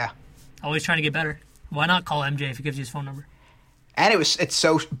 Yeah. Always trying to get better. Why not call MJ if he gives you his phone number? And it's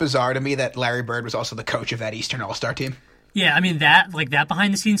so bizarre to me that Larry Bird was also the coach of that Eastern All-Star team. Yeah, that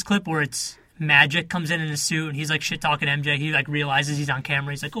behind the scenes clip where it's Magic comes in a suit and he's like shit talking MJ. He like realizes he's on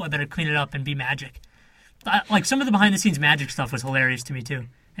camera. He's like, oh, I better clean it up and be Magic. Like some of the behind the scenes Magic stuff was hilarious to me too.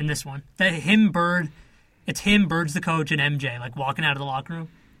 In this one, it's him, Bird's the coach, and MJ like walking out of the locker room.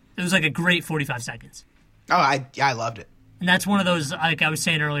 It was like a great 45 seconds. Oh, I loved it. And that's one of those, like I was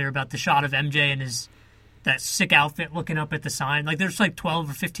saying earlier about the shot of MJ and that sick outfit looking up at the sign. Like there's like 12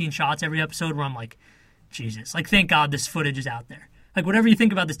 or 15 shots every episode where I'm like, Jesus, like thank God this footage is out there. Like whatever you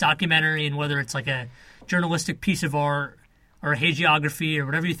think about this documentary and whether it's like a journalistic piece of art or a hagiography or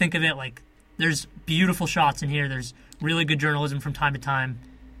whatever you think of it, like there's beautiful shots in here. There's really good journalism from time to time.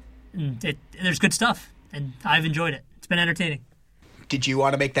 And there's good stuff, and I've enjoyed it. It's been entertaining. Did you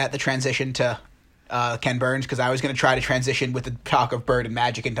want to make that the transition to Ken Burns? Because I was going to try to transition with the talk of Bird and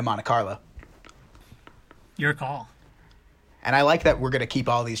Magic into Monte Carlo. Your call. And I like that we're going to keep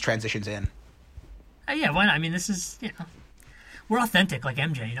all these transitions in. Yeah, why not? I mean, this is, we're authentic like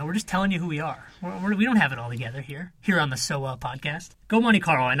MJ. We're just telling you who we are. We don't have it all together here on the So Well podcast. Go Monte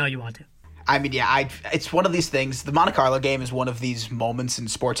Carlo. I know you want to. I mean, yeah, it's one of these things. The Monte Carlo game is one of these moments in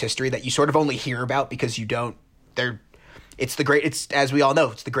sports history that you sort of only hear about because you don't. It's as we all know,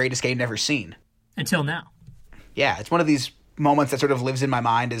 it's the greatest game never seen until now. Yeah, it's one of these moments that sort of lives in my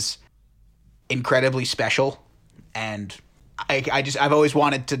mind as incredibly special, and I've always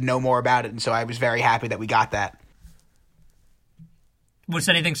wanted to know more about it, and so I was very happy that we got that. Was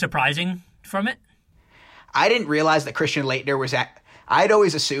anything surprising from it? I didn't realize that Christian Laettner was at. I'd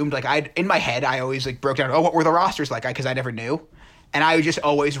always assumed, in my head, I always broke down, what were the rosters like? Because I never knew. And I just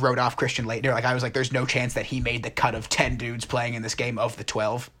always wrote off Christian Laettner. I was like, there's no chance that he made the cut of 10 dudes playing in this game of the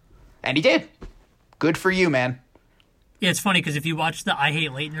 12. And he did. Good for you, man. Yeah, it's funny because if you watch the I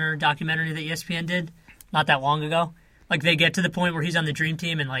Hate Laettner documentary that ESPN did not that long ago, they get to the point where he's on the dream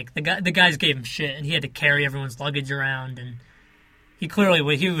team and the guys gave him shit and he had to carry everyone's luggage around and he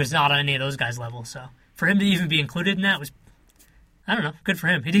was not on any of those guys' level. So for him to even be included in that was, I don't know, good for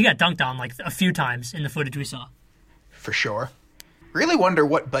him. He got dunked on a few times in the footage we saw. For sure. Really wonder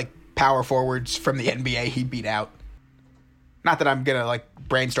what power forwards from the NBA he beat out. Not that I'm gonna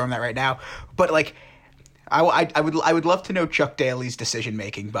brainstorm that right now, but I would love to know Chuck Daly's decision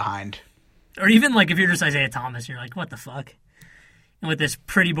making behind. Or even if you're just Isaiah Thomas, you're like, what the fuck? And with this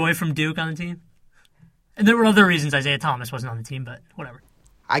pretty boy from Duke on the team. And there were other reasons Isaiah Thomas wasn't on the team, but whatever.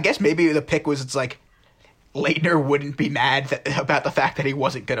 I guess maybe the pick was Laettner wouldn't be mad about the fact that he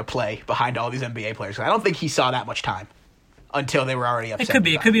wasn't going to play behind all these NBA players. I don't think he saw that much time until they were already upset. It could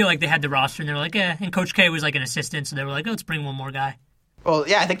be. It could be they had the roster and they were like, and Coach K was an assistant, so they were like, oh, let's bring one more guy. Well,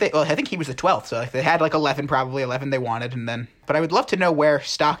 yeah, I think he was the 12th, so they had 11 they wanted, and then. But I would love to know where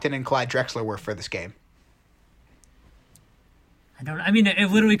Stockton and Clyde Drexler were for this game. I mean,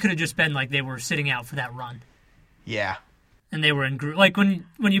 it literally could have just been they were sitting out for that run. Yeah. And they were in group.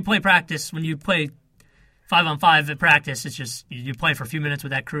 When you play practice, when you play 5-on-5 at practice, it's just you play for a few minutes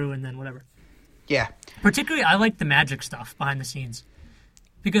with that crew and then whatever. Yeah. Particularly, I like the Magic stuff behind the scenes.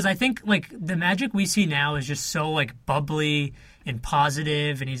 Because I think, the Magic we see now is just so, bubbly and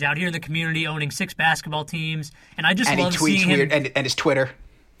positive, and he's out here in the community owning 6 basketball teams, and I just love seeing him... And he tweets weird, and his Twitter.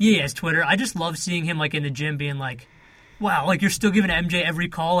 Yeah, his Twitter. I just love seeing him, in the gym being wow, you're still giving MJ every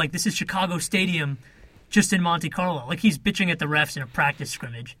call? This is Chicago Stadium just in Monte Carlo. He's bitching at the refs in a practice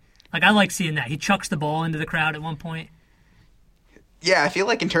scrimmage. I like seeing that. He chucks the ball into the crowd at one point. Yeah, I feel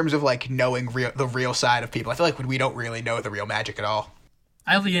in terms of knowing the real side of people, I feel we don't really know the real Magic at all.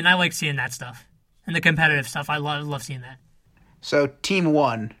 I like seeing that stuff. And the competitive stuff. I love seeing that. So, Team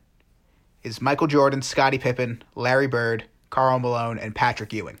 1 is Michael Jordan, Scottie Pippen, Larry Bird, Karl Malone, and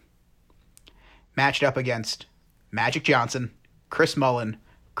Patrick Ewing. Matched up against Magic Johnson, Chris Mullin,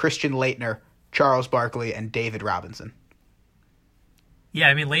 Christian Laettner, Charles Barkley, and David Robinson. Yeah,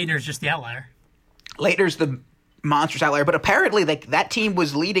 I mean, Laettner's just the outlier. Laettner's the monstrous outlier, but apparently that team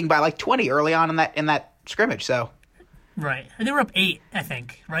was leading by 20 early on in that scrimmage, so... Right. And they were up 8, I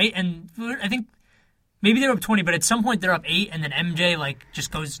think, right? And I think maybe they were up 20, but at some point they're up 8, and then MJ,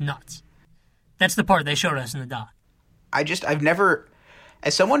 just goes nuts. That's the part they showed us in the doc. I've never...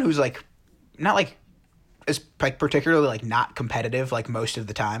 As someone who's, not, as particularly, not competitive, most of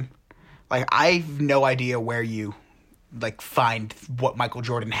the time, I've no idea where you... find what Michael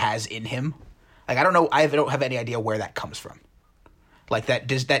Jordan has in him. I don't know. I don't have any idea where that comes from.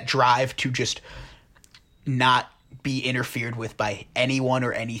 That drive to just not be interfered with by anyone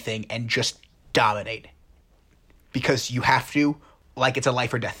or anything and just dominate. Because you have to, it's a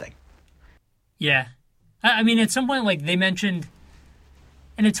life or death thing. Yeah. I mean, at some point, they mentioned,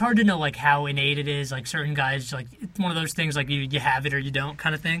 and it's hard to know, how innate it is. Certain guys, it's one of those things, you have it or you don't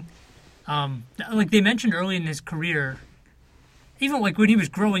kind of thing. They mentioned early in his career, even like when he was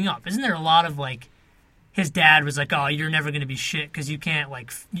growing up, isn't there a lot of like his dad was like, "Oh, you're never going to be shit because you can't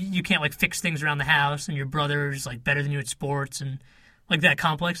like fix things around the house, and your brother's like better than you at sports," and like that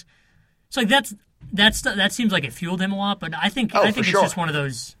complex. So like that seems like it fueled him a lot. But I think it's just one of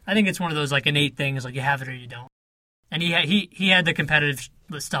those. I think it's one of those like innate things, like you have it or you don't. And he had the competitive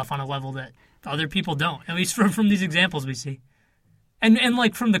stuff on a level that other people don't. At least from these examples we see. And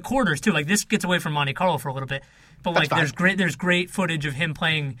like from the quarters too. Like this gets away from Monte Carlo for a little bit, but like there's great footage of him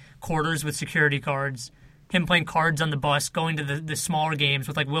playing quarters with security cards. Him playing cards on the bus, going to the smaller games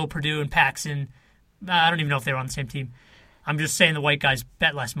with like Will Perdue and Paxson. I don't even know if they were on the same team. I'm just saying the white guys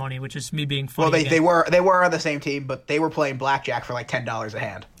bet less money, which is me being funny. Well, they were on the same team, but they were playing blackjack for like $10 a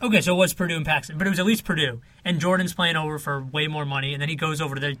hand. Okay, so it was Perdue and Paxson, but it was at least Perdue. And Jordan's playing over for way more money, and then he goes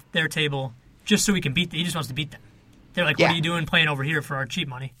over to their table just so he can beat them. He just wants to beat them. They're like, "What are you doing playing over here for our cheap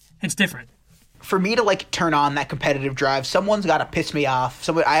money?" It's different. For me to like turn on that competitive drive, someone's got to piss me off.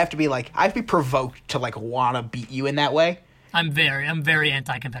 I have to be provoked to like want to beat you in that way. I'm very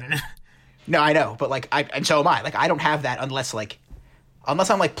anti-competitive. No, I know, but like and so am I. Like I don't have that unless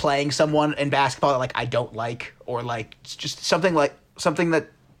I'm like playing someone in basketball that like I don't like, or like just something that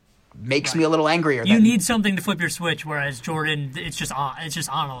makes me a little angrier. You need something to flip your switch, whereas Jordan, it's just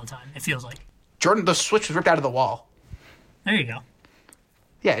on all the time. It feels like Jordan, the switch was ripped out of the wall. There you go.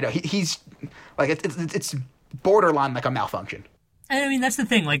 Yeah, no, he's like it's borderline like a malfunction. And I mean that's the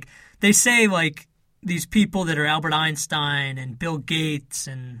thing. Like they say, like these people that are Albert Einstein and Bill Gates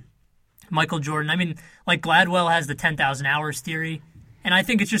and Michael Jordan. I mean, like Gladwell has the 10,000 hours theory, and I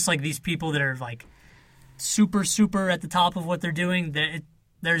think it's just like these people that are like super at the top of what they're doing.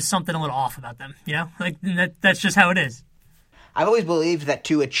 There's something a little off about them, you know? Like that's just how it is. I've always believed that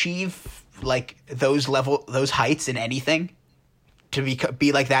to achieve like those heights in anything, to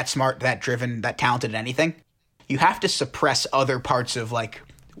be like that smart, that driven, that talented in anything, you have to suppress other parts of like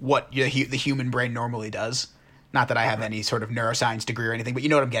what the human brain normally does. Not that I have any sort of neuroscience degree or anything, but you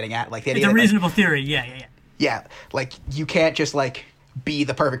know what I'm getting at. Like it's a reasonable theory. Yeah. Yeah, like you can't just like be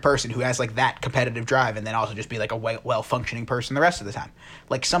the perfect person who has like that competitive drive and then also just be like a well functioning person the rest of the time.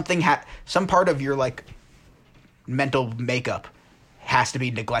 Like some part of your like mental makeup has to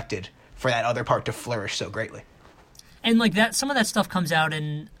be neglected for that other part to flourish so greatly. And like that, some of that stuff comes out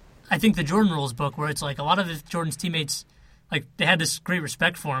in, I think, the Jordan Rules book, where it's like a lot of Jordan's teammates, like they had this great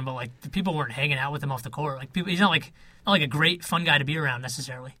respect for him, but like the people weren't hanging out with him off the court. Like he's not like a great fun guy to be around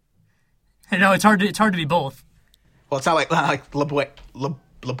necessarily. And no, it's hard to be both. Well, it's not like LeBron Wade,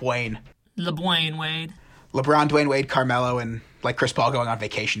 Dwayne Wade, Carmelo, and like Chris Paul going on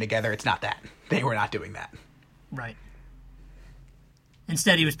vacation together. It's not that. They were not doing that. Right.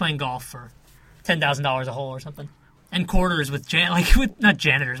 Instead, he was playing golf for $10,000 a hole or something, and quarters with not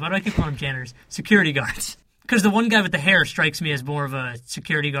janitors. Why do I keep calling them janitors? Security guards. Because the one guy with the hair strikes me as more of a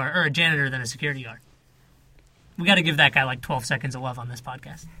security guard or a janitor than a security guard. We got to give that guy like 12 seconds of love on this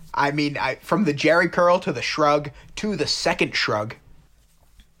podcast. I mean, from the Jerry curl to the shrug to the second shrug.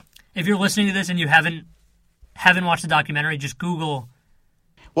 If you're listening to this and you haven't watched the documentary, just Google.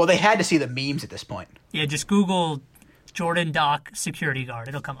 Well, they had to see the memes at this point. Yeah, just Google Jordan Doc security guard.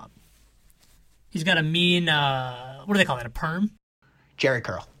 It'll come up. He's got a mean, what do they call that, a perm? Jerry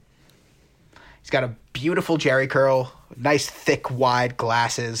curl. He's got a beautiful Jerry curl, nice, thick, wide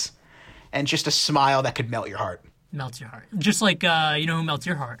glasses, and just a smile that could melt your heart. Melts your heart. Just like, you know who melts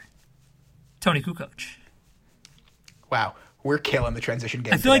your heart? Tony Kukoc. Wow, we're killing the transition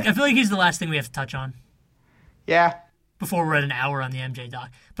game. I feel like he's the last thing we have to touch on. Yeah. Before we're at an hour on the MJ doc.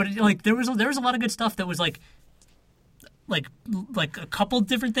 But like there was a lot of good stuff that was like a couple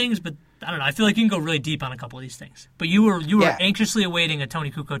different things, but I don't know. I feel like you can go really deep on a couple of these things. But you were anxiously awaiting a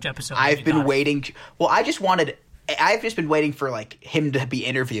Tony Kukoc episode. I've been waiting. Well, I've just been waiting for like him to be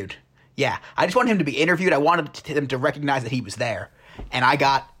interviewed. Yeah, I just wanted him to be interviewed. I wanted them to recognize that he was there, and I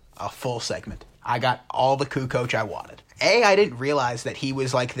got a full segment. I got all the Kukoc I wanted. I didn't realize that he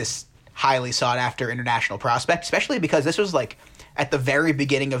was like this highly sought after international prospect, especially because this was like at the very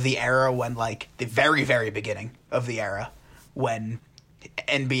beginning of the era when when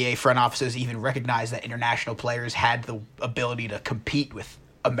NBA front offices even recognized that international players had the ability to compete with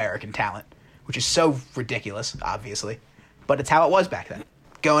American talent, which is so ridiculous, obviously, but it's how it was back then.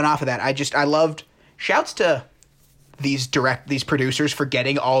 Going off of that, I loved shouts to these producers for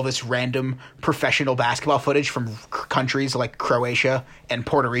getting all this random professional basketball footage from countries like Croatia and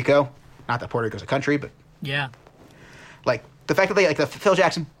Puerto Rico. Not that Puerto Rico's a country, but yeah, like the fact that they like the Phil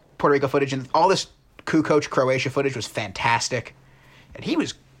Jackson Puerto Rico footage and all this Kukoc Croatia footage was fantastic, and he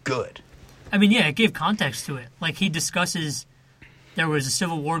was good. I mean, yeah, it gave context to it. Like he discusses there was a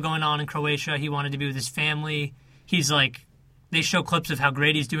civil war going on in Croatia. He wanted to be with his family. He's like they show clips of how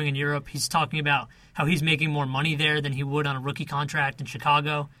great he's doing in Europe. He's talking about how he's making more money there than he would on a rookie contract in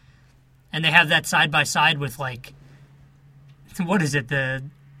Chicago. And they have that side by side with like, what is it?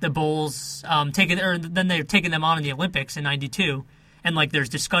 The Bulls then they're taking them on in the Olympics in '92, and like there's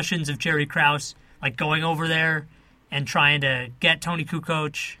discussions of Jerry Krause like going over there and trying to get Tony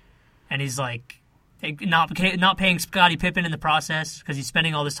Kukoc, and he's like not paying Scottie Pippen in the process because he's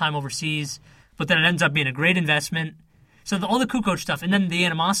spending all this time overseas. But then it ends up being a great investment. So all the Kukoc stuff, and then the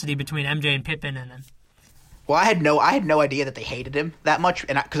animosity between MJ and Pippen, and then. Well, I had no idea that they hated him that much,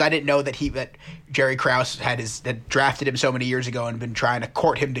 and because I didn't know that Jerry Krause had drafted him so many years ago and been trying to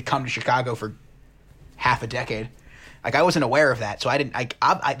court him to come to Chicago for half a decade. Like I wasn't aware of that, so I didn't.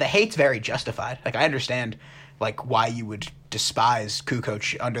 The hate's very justified. Like I understand, like why you would despise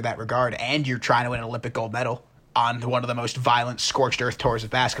Kukoc under that regard, and you're trying to win an Olympic gold medal on one of the most violent, scorched earth tours of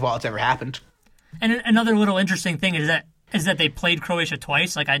basketball that's ever happened. And another little interesting thing is that they played Croatia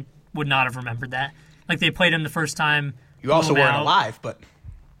twice. Like I would not have remembered that. Like, they played him the first time. You also weren't alive, but...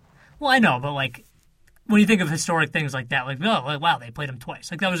 Well, I know, but, like, when you think of historic things like that, like, oh, wow, they played him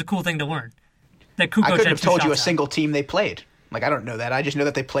twice. Like, that was a cool thing to learn. That Kukoc I couldn't have told you a out. single team they played. Like, I don't know that. I just know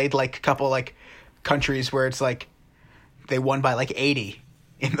that they played, like, a couple, like, countries where it's, like, they won by, like, 80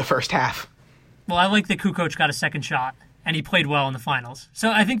 in the first half. Well, I like that Kukoc got a second shot, and he played well in the finals.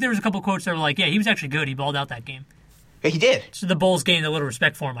 So I think there was a couple quotes that were like, yeah, he was actually good. He balled out that game. Yeah, he did. So the Bulls gained a little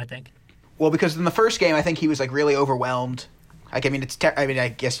respect for him, I think. Well, because in the first game, I think he was like really overwhelmed. Like, I mean, I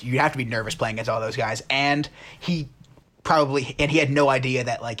guess you'd have to be nervous playing against all those guys, and he had no idea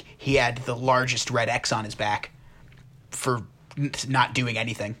that like he had the largest red X on his back for not doing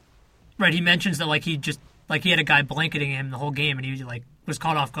anything. Right. He mentions that like he had a guy blanketing him the whole game, and he like was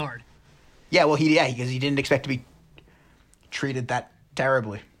caught off guard. Yeah. Well, because he didn't expect to be treated that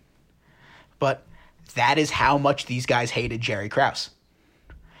terribly. But that is how much these guys hated Jerry Krause.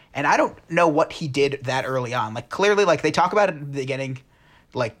 And I don't know what he did that early on. Like, clearly, like, they talk about it at the beginning.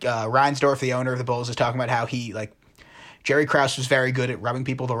 Like, Reinsdorf, the owner of the Bulls, is talking about how Jerry Krause was very good at rubbing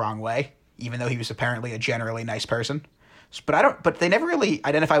people the wrong way, even though he was apparently a generally nice person. But they never really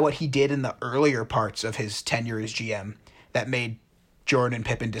identify what he did in the earlier parts of his tenure as GM that made Jordan and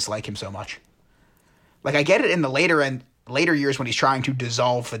Pippen dislike him so much. Like, I get it in the later years when he's trying to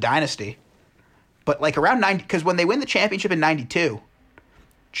dissolve the dynasty. But, like, around 90, because when they win the championship in 92,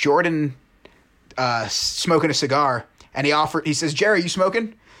 Jordan smoking a cigar, and he says, Jerry, you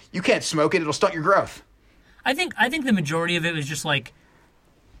smoking? You can't smoke it. It'll stunt your growth. I think the majority of it was just like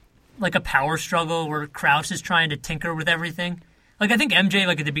a power struggle where Krause is trying to tinker with everything. Like, I think MJ,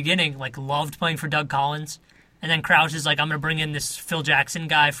 like, at the beginning, like, loved playing for Doug Collins. And then Krause is like, I'm going to bring in this Phil Jackson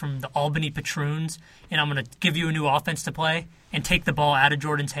guy from the Albany Patroons, and I'm going to give you a new offense to play and take the ball out of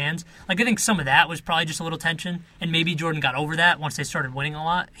Jordan's hands. Like, I think some of that was probably just a little tension, and maybe Jordan got over that once they started winning a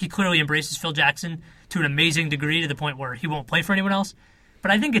lot. He clearly embraces Phil Jackson to an amazing degree, to the point where he won't play for anyone else. But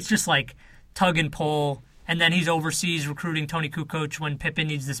I think it's just like tug and pull, and then he's overseas recruiting Tony Kukoc when Pippen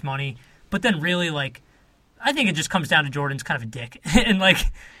needs this money. But then really, like, I think it just comes down to Jordan's kind of a dick. And, like,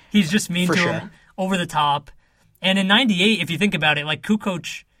 he's just mean to him, over the top. And in 98, if you think about it, like,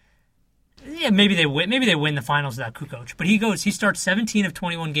 Kukoc... Yeah, maybe they win the finals without Kukoc. But he starts 17 of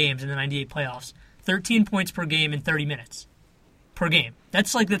 21 games in the 98 playoffs. 13 points per game in 30 minutes. Per game.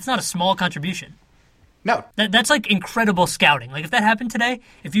 That's not a small contribution. No. That's like incredible scouting. Like, if that happened today,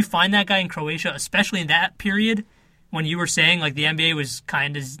 if you find that guy in Croatia, especially in that period when you were saying like the NBA was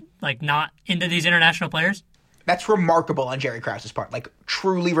kind of like not into these international players. That's remarkable on Jerry Krause's part. Like,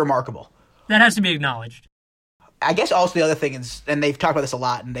 truly remarkable. That has to be acknowledged. I guess also the other thing is, and they've talked about this a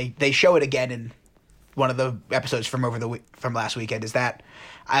lot, and they show it again in one of the episodes from last weekend, is that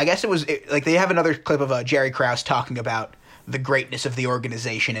I guess they have another clip of Jerry Krause talking about the greatness of the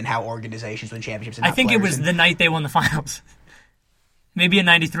organization and how organizations win championships. And I think it was the night they won the finals. Maybe in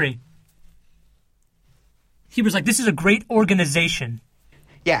 93. He was like, this is a great organization.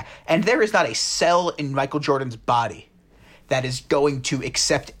 Yeah, and there is not a cell in Michael Jordan's body that is going to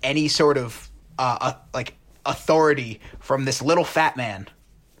accept any sort of authority from this little fat man,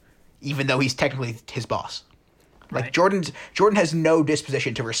 even though he's technically his boss. Like, right. Jordan has no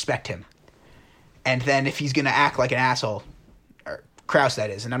disposition to respect him. And then if he's going to act like an asshole, or Krause that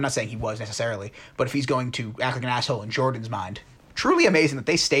is, and I'm not saying he was necessarily, but if he's going to act like an asshole in Jordan's mind, truly amazing that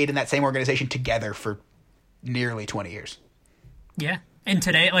they stayed in that same organization together for nearly 20 years. Yeah. And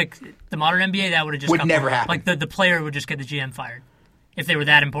today, like, the modern NBA, that would have just would never happen. Like, the player would just get the GM fired if they were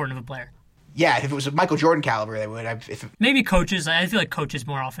that important of a player. Yeah, if it was a Michael Jordan caliber, they would. Maybe coaches. I feel like coaches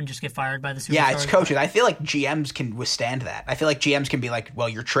more often just get fired by the superstars. Yeah, it's coaches. I feel like GMs can withstand that. I feel like GMs can be like, well,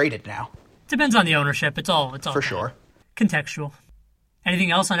 you're traded now. Depends on the ownership. It's all for sure. contextual.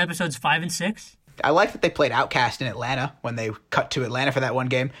 Anything else on episodes 5 and 6? I like that they played Outkast in Atlanta when they cut to Atlanta for that one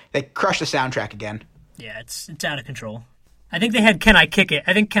game. They crushed the soundtrack again. Yeah, it's out of control. I think they had "Can I Kick It."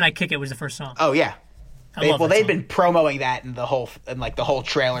 I think "Can I Kick It" was the first song. Oh yeah. They've been promoting that in the whole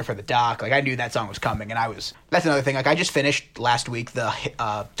trailer for the doc. Like I knew that song was coming, and that's another thing. Like I just finished last week the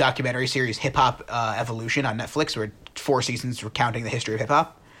documentary series Hip Hop Evolution on Netflix, where 4 seasons recounting the history of hip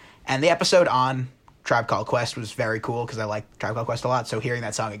hop, and the episode on Tribe Called Quest was very cool because I like Tribe Called Quest a lot. So hearing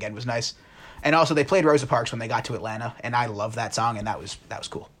that song again was nice, and also they played Rosa Parks when they got to Atlanta, and I love that song, and that was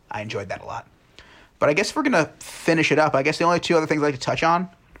cool. I enjoyed that a lot. But I guess if we're gonna finish it up, I guess the only 2 other things I'd like to touch on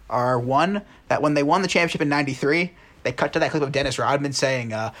are, one, that when they won the championship in '93, they cut to that clip of Dennis Rodman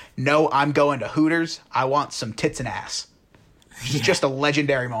saying, "No, I'm going to Hooters. I want some tits and ass." Which is just a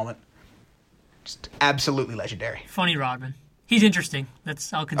legendary moment. Just absolutely legendary. Funny Rodman. He's interesting.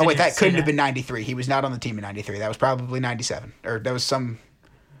 I'll continue. Oh wait, that couldn't have been '93. He was not on the team in '93. That was probably '97, or there was some.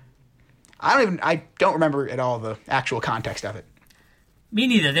 I don't remember at all the actual context of it. Me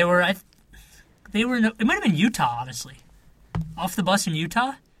neither. They were. It might have been Utah, honestly. Off the bus in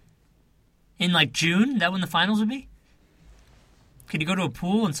Utah. In like June, that when the finals would be. Could you go to a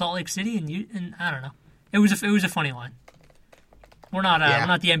pool in Salt Lake City and I don't know. It was a funny line. We're not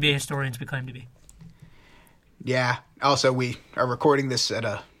the NBA historians we claim to be. Yeah. Also, we are recording this at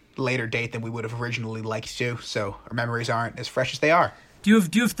a later date than we would have originally liked to, so our memories aren't as fresh as they are. Do you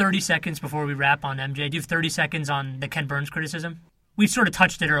have 30 seconds before we wrap on MJ? Do you have 30 seconds on the Ken Burns criticism? We sort of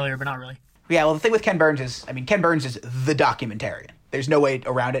touched it earlier, but not really. Yeah, well, the thing with Ken Burns is the documentarian. There's no way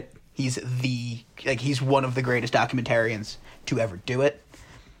around it. He's one of the greatest documentarians to ever do it.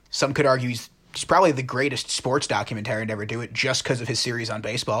 Some could argue he's probably the greatest sports documentarian to ever do it just because of his series on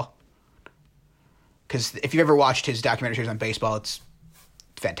baseball. Because if you've ever watched his documentary series on baseball, it's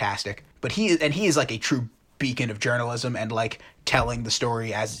fantastic. But he is like a true beacon of journalism and like telling the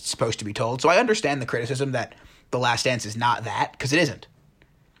story as it's supposed to be told. So I understand the criticism that The Last Dance is not that, because it isn't.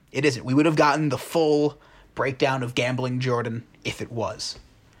 It isn't. We would have gotten the full breakdown of Gambling Jordan if it was.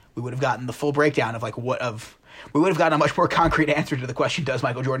 We would have gotten the full breakdown of we would have gotten a much more concrete answer to the question, does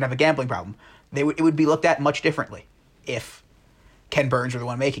Michael Jordan have a gambling problem? It would be looked at much differently if Ken Burns were the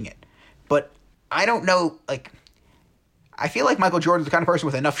one making it. But I don't know, I feel like Michael Jordan's the kind of person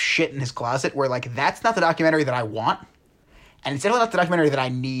with enough shit in his closet where, that's not the documentary that I want, and it's definitely not the documentary that I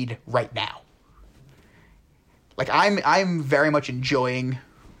need right now. I'm very much enjoying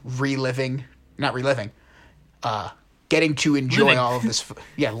getting to enjoy all of this,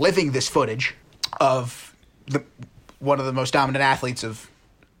 living this footage of one of the most dominant athletes of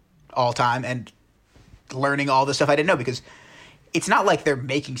all time and learning all this stuff I didn't know, because it's not like they're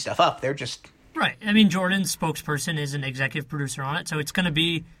making stuff up. They're just... Right. I mean, Jordan's spokesperson is an executive producer on it, so it's going to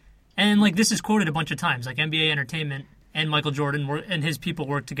be... And, this is quoted a bunch of times. NBA Entertainment and Michael Jordan and his people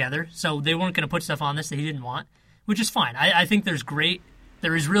work together, so they weren't going to put stuff on this that he didn't want, which is fine. I think there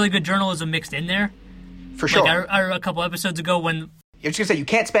is really good journalism mixed in there. For sure. A couple episodes ago when... I was going to say, you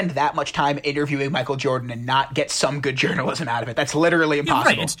can't spend that much time interviewing Michael Jordan and not get some good journalism out of it. That's literally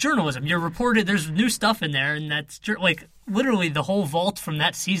impossible. Yeah, right, it's journalism. You're reported, there's new stuff in there, and that's... literally the whole vault from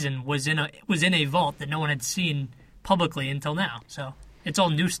that season was in a vault that no one had seen publicly until now. So it's all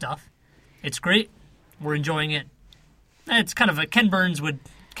new stuff. It's great. We're enjoying it. It's kind of a Ken Burns is going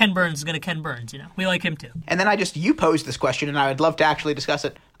to Ken Burns, We like him too. And then you posed this question, and I would love to actually discuss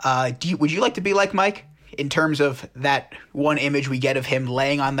it. Would you like to be like Mike in terms of that one image we get of him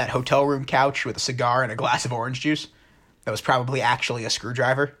laying on that hotel room couch with a cigar and a glass of orange juice that was probably actually a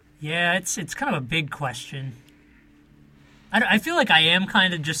screwdriver? Yeah, it's kind of a big question. I feel like I am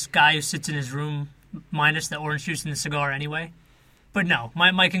kind of just a guy who sits in his room minus the orange juice and the cigar anyway. But no,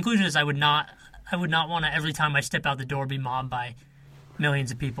 my conclusion is I would not want to, every time I step out the door, be mobbed by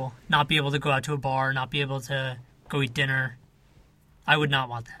millions of people. Not be able to go out to a bar, not be able to go eat dinner. I would not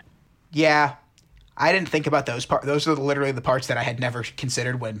want that. Yeah, I didn't think about those parts. Those are literally the parts that I had never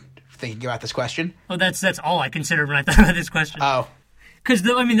considered when thinking about this question. Oh, that's all I considered when I thought about this question. Oh. Because,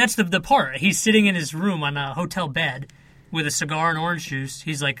 that's the part. He's sitting in his room on a hotel bed with a cigar and orange juice.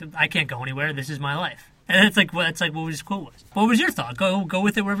 He's like, I can't go anywhere. This is my life. And that's like what his quote was. What was your thought? Go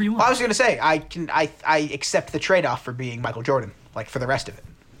with it wherever you want. Well, I was going to say, I accept the trade-off for being Michael Jordan, for the rest of it.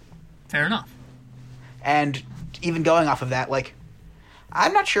 Fair enough. And even going off of that,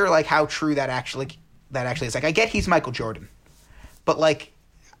 I'm not sure, how true that actually is. I get he's Michael Jordan. But,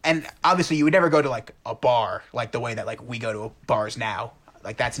 and obviously you would never go to, a bar, the way that, we go to bars now.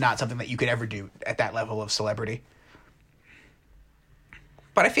 That's not something that you could ever do at that level of celebrity.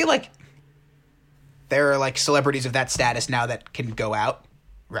 But I feel like there are, celebrities of that status now that can go out,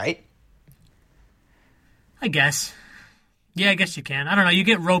 right? I guess. Yeah, I guess you can. I don't know. You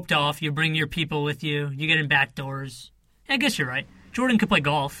get roped off. You bring your people with you. You get in back doors. Yeah, I guess you're right. Jordan could play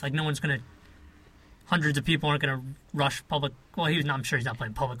golf. Like, no one's going to... Hundreds of people aren't going to rush public... Well, I'm sure he's not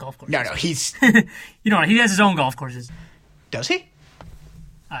playing public golf courses. No, he's... You know, he has his own golf courses. Does he?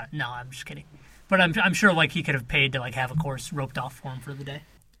 No, I'm just kidding. But I'm sure, like, he could have paid to, like, have a course roped off for him for the day.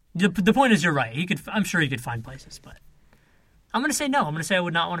 The point is, you're right. I'm sure he could find places, but... I'm going to say no. I'm going to say I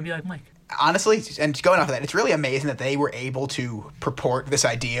would not want to be like Mike. Honestly, and going off of that, it's really amazing that they were able to purport this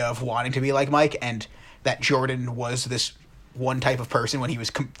idea of wanting to be like Mike, and that Jordan was this one type of person when he was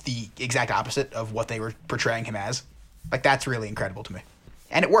the exact opposite of what they were portraying him as. Like, that's really incredible to me.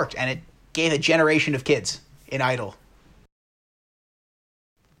 And it worked, and it gave a generation of kids an idol.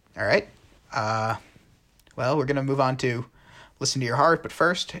 All right. Well, we're going to move on to Listen to Your Heart, but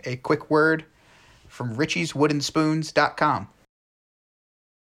first, a quick word from RichiesWoodenSpoons.com.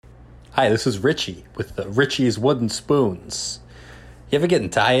 Hi, this is Richie with the Richie's Wooden Spoons. You ever getting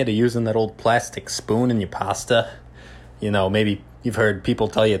tired of using that old plastic spoon in your pasta? You know, maybe you've heard people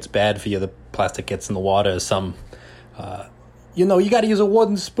tell you it's bad for you, the plastic gets in the water or some. You got to use a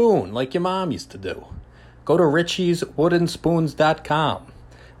wooden spoon like your mom used to do. Go to RichiesWoodenSpoons.com.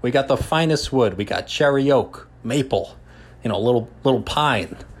 We got the finest wood. We got cherry oak, maple, little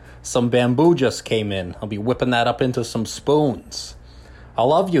pine. Some bamboo just came in. I'll be whipping that up into some spoons. I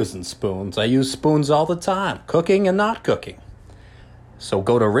love using spoons. I use spoons all the time, cooking and not cooking. So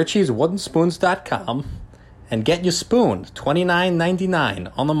go to RichiesWoodenSpoons.com and get your spoon,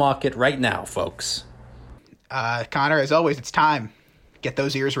 $29.99 on the market right now, folks. Connor, as always, it's time. Get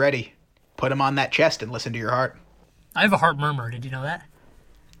those ears ready. Put them on that chest and listen to your heart. I have a heart murmur. Did you know that?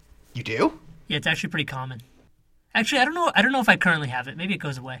 You do? Yeah, it's actually pretty common. Actually, I don't know if I currently have it. Maybe it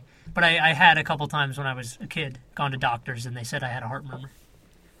goes away. But I had a couple times when I was a kid, gone to doctors, and they said I had a heart murmur.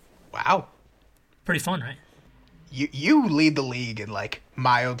 Wow. Pretty fun, right? You lead the league in, like,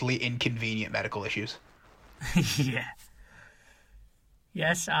 mildly inconvenient medical issues. Yeah.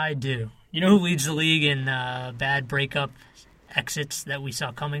 Yes, I do. You know who leads the league in bad breakup exits that we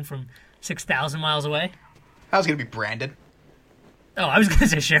saw coming from 6,000 miles away? I was going to be Brandon. Oh, I was going to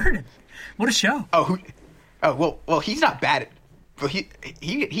say Sheridan. What a show. Oh, well, he's not bad at... Well, he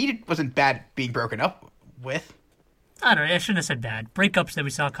wasn't bad at being broken up with. I don't know. I shouldn't have said bad. Breakups that we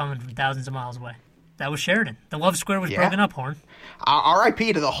saw coming from thousands of miles away. That was Sheridan. The love square was broken up, Horn.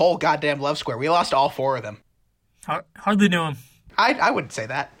 R.I.P. to the whole goddamn love square. We lost all four of them. Hardly knew him. I wouldn't say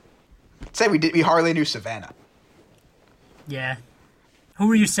that. I'd say we hardly knew Savannah. Yeah. Who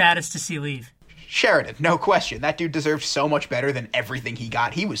were you saddest to see leave? Sheridan, no question. That dude deserved so much better than everything he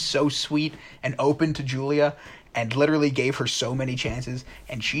got. He was so sweet and open to Julia and literally gave her so many chances,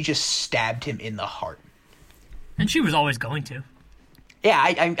 and she just stabbed him in the heart. And she was always going to. Yeah,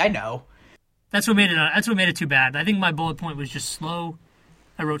 I know. That's what made it too bad. I think my bullet point was just slow.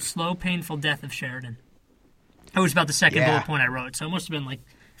 I wrote slow, painful death of Sheridan. That was about the second bullet point I wrote, so it must have been like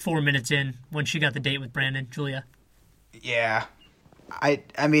 4 minutes in when she got the date with Brandon, Julia. Yeah.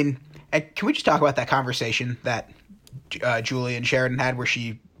 I mean, can we just talk about that conversation that Julia and Sheridan had where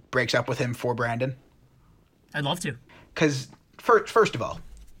she breaks up with him for Brandon? I'd love to. Because, first of all,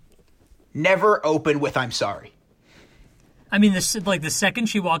 never open with "I'm sorry." I mean, the second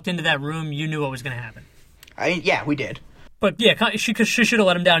she walked into that room, you knew what was going to happen. I mean, yeah, we did. But yeah, she should have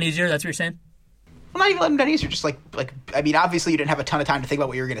let him down easier. That's what you're saying? Well, not even let him down easier. Just like I mean, obviously you didn't have a ton of time to think about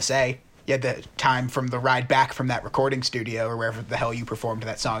what you were going to say. You had the time from the ride back from that recording studio or wherever the hell you performed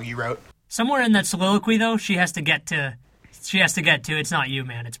that song you wrote. Somewhere in that soliloquy, though, she has to get to, it's not you,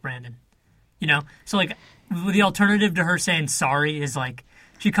 man, it's Brandon. You know? So, like, the alternative to her saying sorry is, like,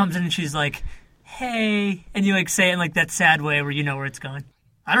 she comes in and she's like, hey, and you, like, say it in, like, that sad way where you know where it's going.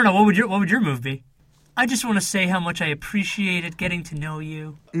 I don't know, what would your move be? I just want to say how much I appreciated getting to know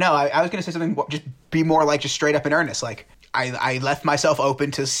you. No, I was going to say something, just be more, like, just straight up in earnest. Like, I left myself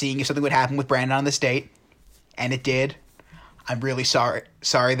open to seeing if something would happen with Brandon on this date, and it did. I'm really sorry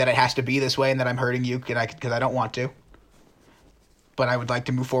that it has to be this way and that I'm hurting you because I don't want to. But I would like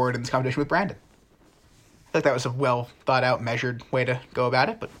to move forward in this competition with Brandon. I think that was a well thought out, measured way to go about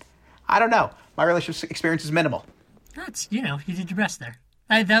it, but I don't know. My relationship experience is minimal. That's, you did your best there.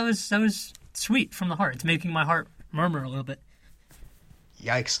 That was sweet from the heart. It's making my heart murmur a little bit.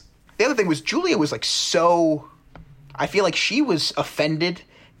 Yikes. The other thing was Julia was like so... I feel like she was offended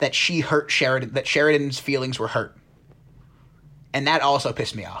that she hurt Sheridan, that Sheridan's feelings were hurt. And that also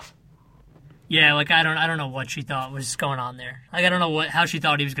pissed me off. Yeah, like I don't know what she thought was going on there. Like I don't know how she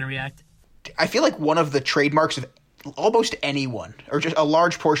thought he was going to react. I feel like one of the trademarks of almost anyone, or just a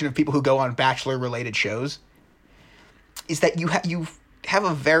large portion of people who go on Bachelor-related shows, is that you have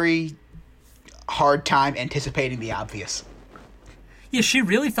a very hard time anticipating the obvious. Yeah, she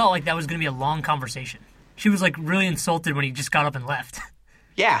really felt like that was going to be a long conversation. She was like really insulted when he just got up and left.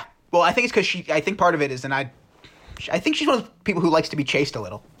 Yeah. Well, I think it's because I think part of it is, and I think she's one of those people who likes to be chased a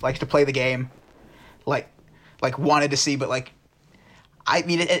little, likes to play the game, like wanted to see, but like, I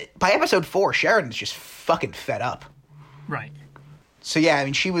mean, by episode 4, Sheridan's just fucking fed up. Right. So yeah, I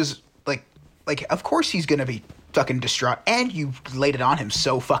mean, she was like, of course he's gonna be fucking distraught, and you laid it on him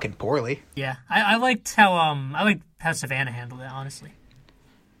so fucking poorly. Yeah, I liked how Savannah handled it, honestly.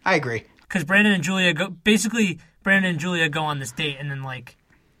 I agree. Because Brandon and Julia go on this date, and then like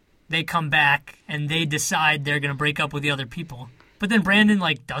they come back and they decide they're gonna break up with the other people. But then Brandon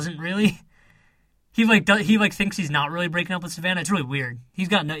like doesn't really. He thinks he's not really breaking up with Savannah. It's really weird.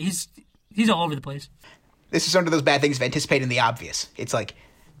 He's all over the place. This is one of those bad things of anticipating the obvious. It's like,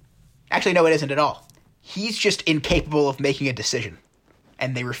 actually, no, it isn't at all. He's just incapable of making a decision,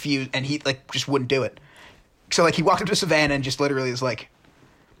 and they refuse, and he like just wouldn't do it. So like he walked up to Savannah and just literally is like,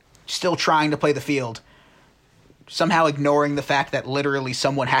 still trying to play the field, somehow ignoring the fact that literally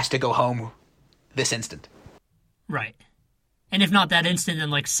someone has to go home this instant. Right. And if not that instant, then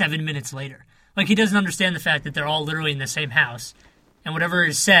like 7 minutes later. Like he doesn't understand the fact that they're all literally in the same house, and whatever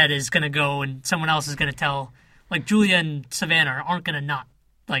is said is going to go and someone else is going to tell. Like Julia and Savannah aren't going to not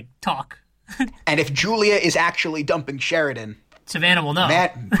like talk. And if Julia is actually dumping Sheridan, Savannah will know.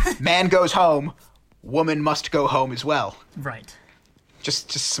 Man goes home, woman must go home as well. Right.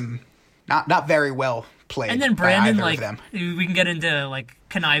 Just some not very well played. And then Brandon, by like, either of them. we can get into like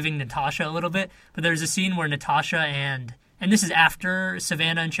conniving Natasha a little bit, but there's a scene where Natasha and this is after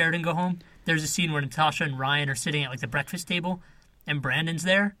Savannah and Sheridan go home. There's a scene where Natasha and Ryan are sitting at like the breakfast table, and Brandon's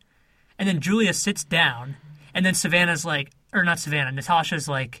there, and then Julia sits down, and then Natasha's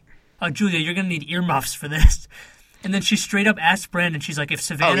like, "Oh, Julia, you're gonna need earmuffs for this." And then she straight up asks Brandon, she's like, "If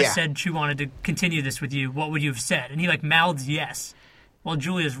Savannah said she wanted to continue this with you, what would you have said?" And he like mouths yes, while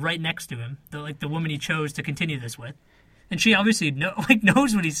Julia's right next to him, the woman he chose to continue this with, and she obviously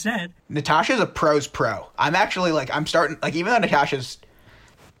knows what he said. Natasha's a pro's pro. I'm actually like, I'm starting like, even though Natasha's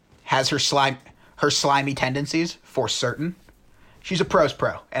has her slimy tendencies for certain, she's a pro's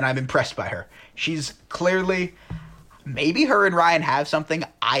pro, and I'm impressed by her. She's clearly, maybe her and Ryan have something.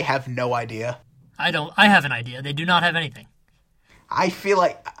 I have no idea. I have an idea. They do not have anything. I feel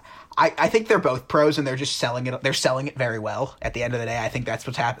like I think they're both pros, and they're just selling it. They're selling it very well. At the end of the day, I think that's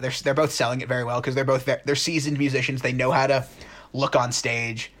what's happening. They're both selling it very well because they're seasoned musicians. They know how to look on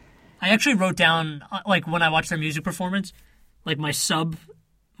stage. I actually wrote down, like, when I watched their music performance, like my sub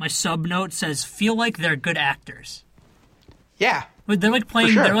note says, "Feel like they're good actors." Yeah, but they're like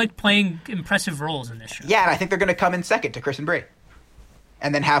playing. Sure. They're like playing impressive roles in this show. Yeah, and I think they're going to come in second to Chris and Brie,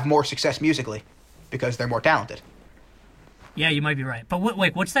 and then have more success musically because they're more talented. Yeah, you might be right. But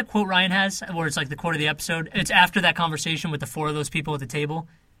what's that quote Ryan has, where it's like the quote of the episode? It's after that conversation with the 4 of those people at the table,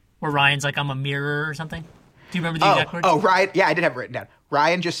 where Ryan's like, "I'm a mirror" or something. Do you remember the exact quote? Oh, Ryan. Yeah, I did have it written down.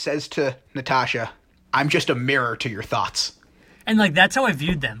 Ryan just says to Natasha, "I'm just a mirror to your thoughts." And like that's how I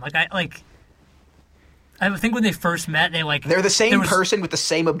viewed them. I think when they first met, they're the same person with the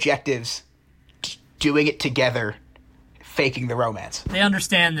same objectives, doing it together, faking the romance. They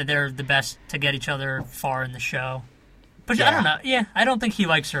understand that they're the best to get each other far in the show. But yeah. I don't know. Yeah, I don't think he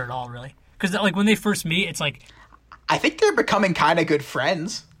likes her at all, really. Because like when they first meet, it's like, I think they're becoming kind of good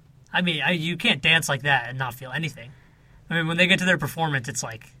friends. I mean, you can't dance like that and not feel anything. I mean, when they get to their performance, it's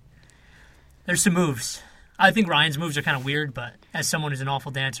like there's some moves. I think Ryan's moves are kind of weird, but as someone who's an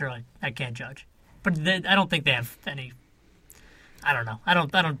awful dancer, I can't judge. But I don't think they have any. I don't know. I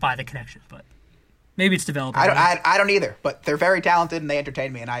don't buy the connection, but maybe it's developing. I don't either. But they're very talented and they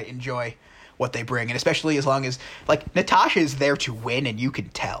entertain me, and I enjoy what they bring, and especially as long as like Natasha is there to win, and you can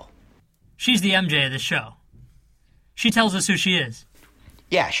tell. She's the MJ of this show. She tells us who she is.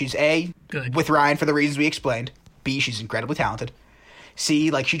 Yeah, she's A, good with Ryan for the reasons we explained. B, she's incredibly talented. C,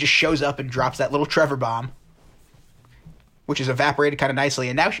 like she just shows up and drops that little Trevor bomb, which is evaporated kind of nicely,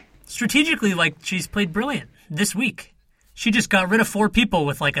 and now strategically, like, she's played brilliant this week. She just got rid of 4 people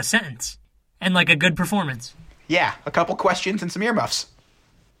with like a sentence and like a good performance. Yeah, a couple questions and some earmuffs.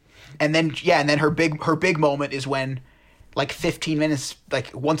 And then her big moment is when, like 15 minutes,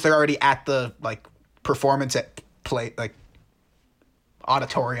 like once they're already at the like performance at play, like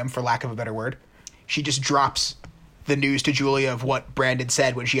auditorium for lack of a better word, she just drops the news to Julia of what Brandon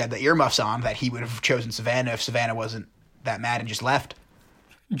said when she had the earmuffs on, that he would have chosen Savannah if Savannah wasn't that mad and just left.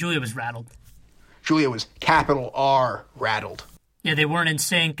 Julia was rattled. Julia was capital R rattled. Yeah, they weren't in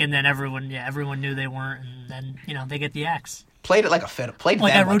sync, and then everyone knew they weren't, and then they get the axe. Played it like a fiddle.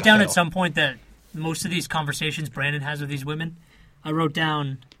 I wrote down at some point that most of these conversations Brandon has with these women, I wrote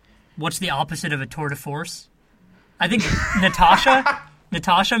down, what's the opposite of a tour de force? I think Natasha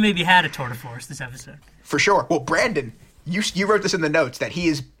Natasha maybe had a tour de force this episode. For sure. Well, Brandon, you wrote this in the notes that he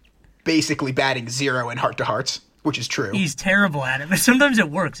is basically batting 0 in heart-to-hearts, which is true. He's terrible at it, but sometimes it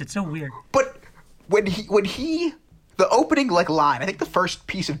works. It's so weird. But when he the opening line, I think the first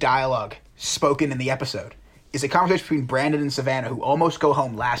piece of dialogue spoken in the episode is a conversation between Brandon and Savannah, who almost go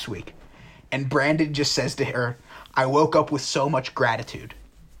home last week. And Brandon just says to her, "I woke up with so much gratitude."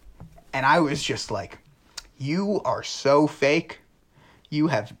 And I was just like, you are so fake. You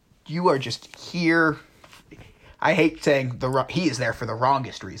are just here. I hate saying he is there for the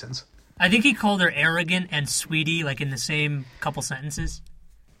wrongest reasons. I think he called her arrogant and sweetie, like in the same couple sentences.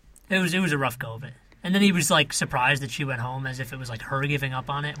 It was a rough go of it. And then he was like surprised that she went home, as if it was like her giving up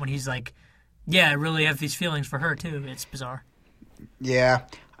on it, when he's like, yeah, I really have these feelings for her too. It's bizarre. Yeah.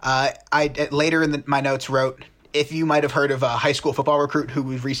 I later in my notes wrote, if you might have heard of a high school football recruit who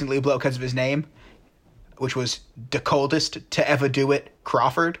was recently blown because of his name, which was the coldest to ever do it,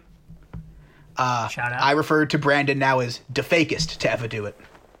 Crawford. Shout out. I refer to Brandon now as the fakest to ever do it.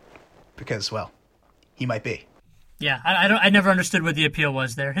 Because, well, he might be. Yeah, I never understood what the appeal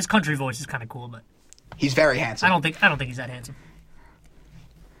was there. His country voice is kind of cool, but he's very handsome. I don't think he's that handsome.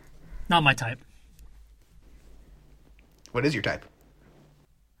 Not my type. What is your type?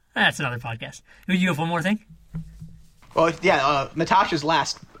 That's another podcast. You have one more thing? Well, yeah, Natasha's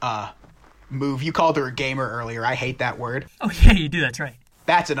last move, you called her a gamer earlier. I hate that word. Oh, yeah, you do. That's right.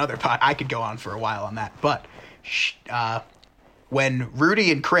 That's another pot. I could go on for a while on that. But when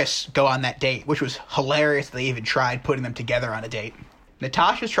Rudy and Chris go on that date, which was hilarious, they even tried putting them together on a date,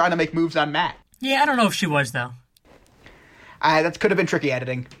 Natasha's trying to make moves on Matt. Yeah, I don't know if she was, though. That could have been tricky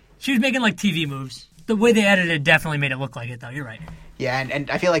editing. She was making, like, TV moves. The way they edited it definitely made it look like it, though. You're right. Yeah, and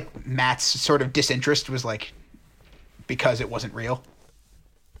I feel like Matt's sort of disinterest was, like, because it wasn't real.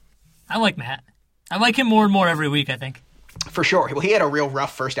 I like Matt. I like him more and more every week, I think. For sure. Well, he had a real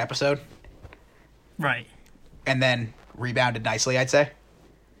rough first episode. Right. And then rebounded nicely, I'd say.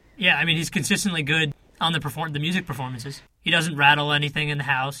 Yeah, I mean, he's consistently good on the music performances. He doesn't rattle anything in the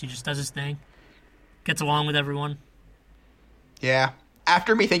house. He just does his thing. Gets along with everyone. Yeah.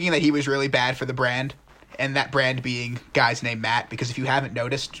 After me thinking that he was really bad for the brand, and that brand being guys named Matt, because if you haven't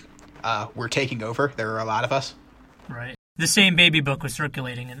noticed, we're taking over. There are a lot of us. Right. The same baby book was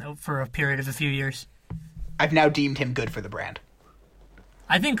circulating for a period of a few years. I've now deemed him good for the brand.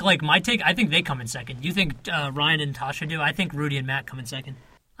 I think, like, my take, I think they come in second. You think Ryan and Tasha do? I think Rudy and Matt come in second.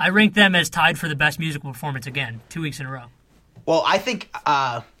 I rank them as tied for the best musical performance again, 2 weeks in a row. Well, I think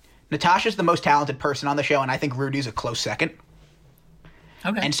Natasha's the most talented person on the show, and I think Rudy's a close second.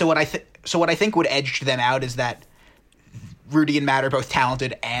 Okay. And so what I think would edge them out is that Rudy and Matt are both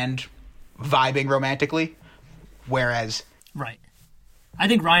talented and vibing romantically, whereas right. I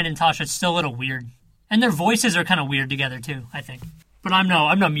think Ryan and Tasha is still a little weird, and their voices are kind of weird together too. I think, but I'm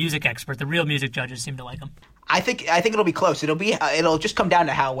no music expert. The real music judges seem to like them. I think it'll be close. It'll just come down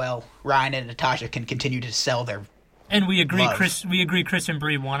to how well Ryan and Natasha can continue to sell their. And we agree, love. Chris and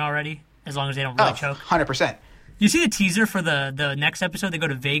Bree won already, as long as they don't really choke. 100%. You see the teaser for the next episode? They go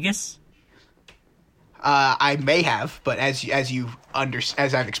to Vegas. I may have, but as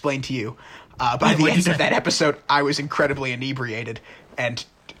I've explained to you, by the end of that episode, I was incredibly inebriated and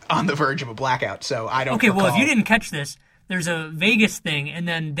on the verge of a blackout. So I don't. Okay, well, if you didn't catch this, there's a Vegas thing, and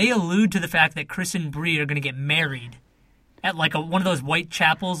then they allude to the fact that Chris and Bree are going to get married at like one of those white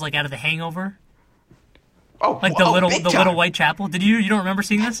chapels, like out of The Hangover. Oh, like the little white chapel. You don't remember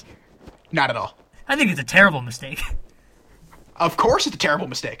seeing this? Not at all. I think it's a terrible mistake. Of course, it's a terrible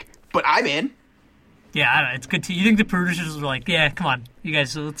mistake, but I'm in. Yeah, I don't know. It's good. You think the producers were like, "Yeah, come on, you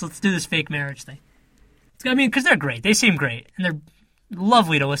guys, let's do this fake marriage thing." I mean, because they're great. They seem great, and they're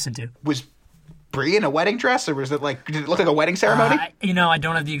lovely to listen to. Was Bree in a wedding dress, or was it did it look like a wedding ceremony? I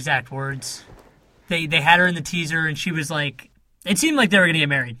don't have the exact words. They had her in the teaser, and she was like, it seemed like they were going to get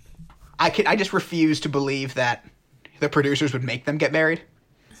married. I just refuse to believe that the producers would make them get married.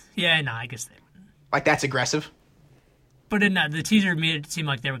 Yeah, no, I guess they wouldn't. Like, that's aggressive. But in the teaser made it seem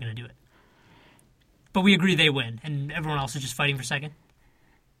like they were going to do it. But we agree they win, and everyone else is just fighting for second?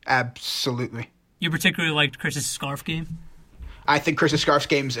 Absolutely. You particularly liked Chris's scarf game? I think Chris's scarf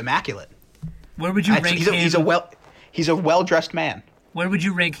game's immaculate. Where would you rank him? He's a well-dressed man. Where would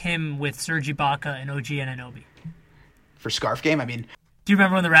you rank him with Serge Ibaka and OG Anunoby? For scarf game, I mean... Do you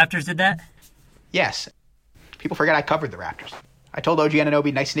remember when the Raptors did that? Yes. People forget I covered the Raptors. I told OG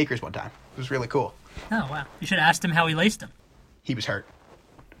Anunoby nice sneakers one time. It was really cool. Oh, wow. You should have asked him how he laced them. He was hurt.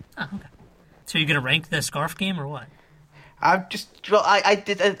 Oh, okay. So you're going to rank the scarf game or what? I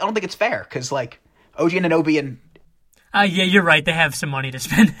don't think it's fair, because, like, OG Anunoby and... Yeah, you're right. They have some money to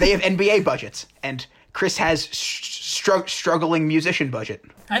spend. They have NBA budgets, and Chris has struggling musician budget.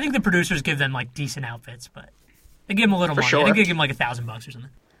 I think the producers give them like decent outfits, but they give him a little money. Sure. I think they give him like $1,000 or something.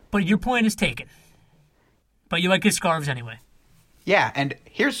 But your point is taken. But you like his scarves anyway. Yeah, and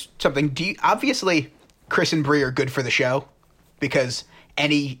here's something. Obviously, Chris and Brie are good for the show because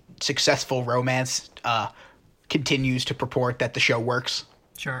any successful romance continues to purport that the show works.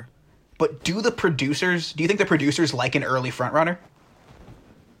 Sure. But do you think the producers like an early frontrunner?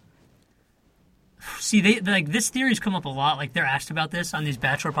 See, they like this theory's come up a lot. Like they're asked about this on these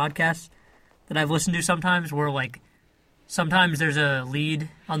Bachelor podcasts that I've listened to sometimes, where like sometimes there's a lead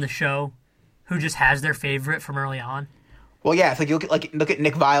on the show who just has their favorite from early on. Well, yeah. If you look at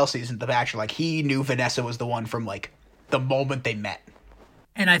Nick Vile's season, The Bachelor. Like he knew Vanessa was the one from like the moment they met.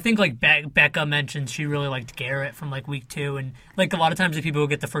 And I think like Becca mentioned she really liked Garrett from like week 2, and like a lot of times the people who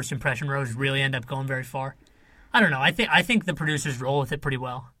get the first impression rose really end up going very far. I don't know. I think the producers roll with it pretty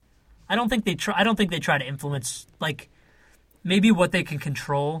well. I don't think they try to influence like maybe what they can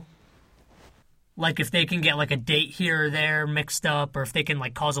control. Like if they can get like a date here or there mixed up, or if they can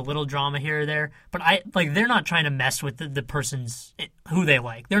like cause a little drama here or there. But they're not trying to mess with the person's who they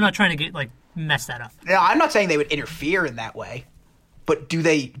like. They're not trying to get like mess that up. Now, I'm not saying they would interfere in that way. But do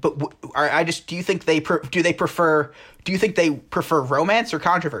they? Do you think they prefer? Do you think they prefer romance or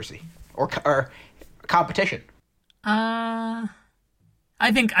controversy or competition? I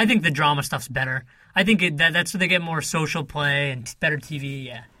think the drama stuff's better. I think that's where they get more social play and better TV.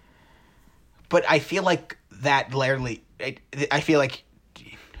 Yeah. But I feel like that rarely. I feel like,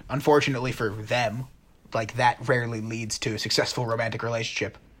 unfortunately for them, like that rarely leads to a successful romantic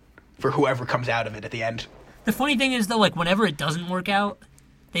relationship for whoever comes out of it at the end. The funny thing is, though, like, whenever it doesn't work out,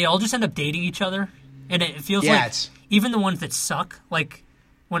 they all just end up dating each other. And it feels like even the ones that suck, like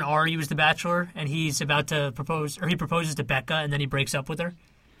when Ari was the Bachelor and he's about to propose, or he proposes to Becca and then he breaks up with her.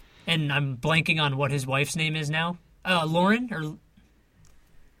 And I'm blanking on what his wife's name is now. Lauren? Or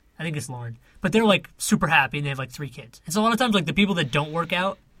I think it's Lauren. But they're, like, super happy and they have, like, 3 kids. And so a lot of times, like, the people that don't work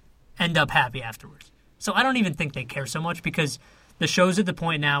out end up happy afterwards. So I don't even think they care so much because the show's at the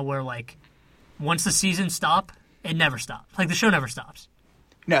point now where, like, once the seasons stop, it never stops. Like, the show never stops.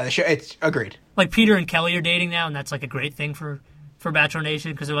 No, the show, it's agreed. Like, Peter and Kelly are dating now, and that's, like, a great thing for Bachelor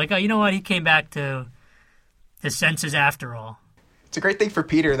Nation, because they're like, oh, you know what? He came back to his senses after all. It's a great thing for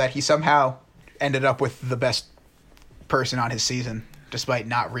Peter that he somehow ended up with the best person on his season, despite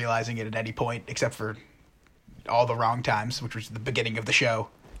not realizing it at any point, except for all the wrong times, which was the beginning of the show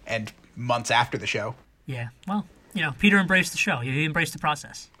and months after the show. Yeah, well, you know, Peter embraced the show. He embraced the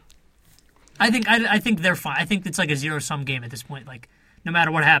process. I think they're fine. I think it's like a zero-sum game at this point. Like, no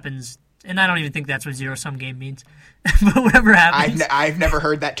matter what happens, and I don't even think that's what zero-sum game means, but whatever happens. I've never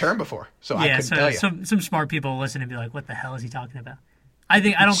heard that term before, so I couldn't tell you. Some smart people listen and be like, what the hell is he talking about? I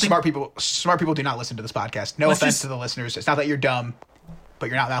don't think smart people do not listen to this podcast. No offense to the listeners. It's not that you're dumb, but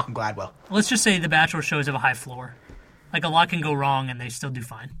you're not Malcolm Gladwell. Let's just say the Bachelor shows have a high floor. Like, a lot can go wrong and they still do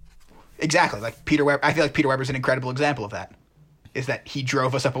fine. Exactly. Like Peter Weber. I feel like Peter Weber's an incredible example of that. Is that he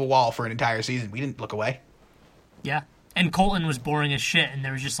drove us up a wall for an entire season. We didn't look away. Yeah. And Colton was boring as shit, and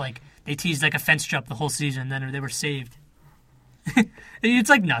there was just like, they teased like a fence jump the whole season, and then they were saved. It's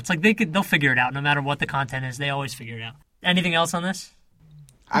like nuts. Like they'll figure it out no matter what the content is. They always figure it out. Anything else on this?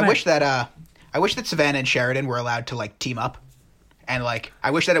 I wish that Savannah and Sheridan were allowed to like team up. And, like,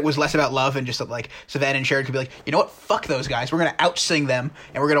 I wish that it was less about love and just that, like, Savannah and Sheridan could be like, you know what? Fuck those guys. We're going to out-sing them,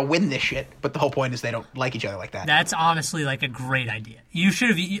 and we're going to win this shit. But the whole point is they don't like each other like that. That's honestly, like, a great idea. You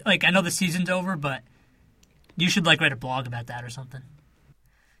should have, like, I know the season's over, but you should, like, write a blog about that or something.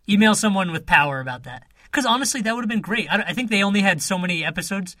 Email someone with power about that. Because, honestly, that would have been great. I think they only had so many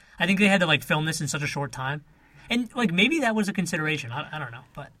episodes. I think they had to, like, film this in such a short time. And, like, maybe that was a consideration. I don't know,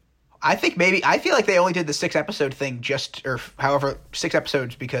 but... I feel like they only did the 6-episode thing 6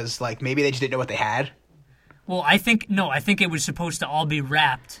 episodes because, like, maybe they just didn't know what they had. Well, I think it was supposed to all be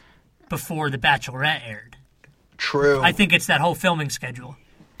wrapped before The Bachelorette aired. True. I think it's that whole filming schedule.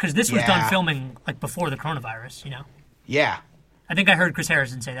 Because this was done filming, like, before the coronavirus, you know? Yeah. I think I heard Chris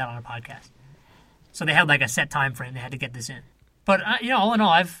Harrison say that on a podcast. So they had, like, a set time frame they had to get this in. But, you know, all in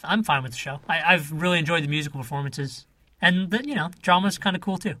all, I'm fine with the show. I've really enjoyed the musical performances. And, the drama's kind of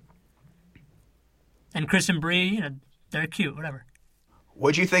cool, too. And Chris and Brie, they're cute, whatever.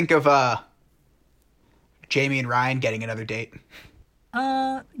 What'd you think of Jamie and Ryan getting another date?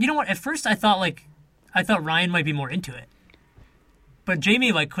 You know what? At first, I thought Ryan might be more into it, but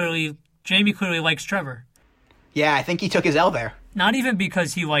Jamie clearly likes Trevor. Yeah, I think he took his L there. Not even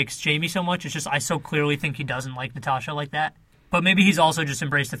because he likes Jamie so much. It's just I so clearly think he doesn't like Natasha like that. But maybe he's also just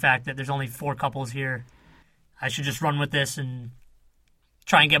embraced the fact that there's only 4 couples here. I should just run with this and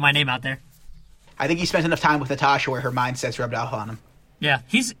try and get my name out there. I think he spent enough time with Natasha where her mindset's rubbed off on him. Yeah,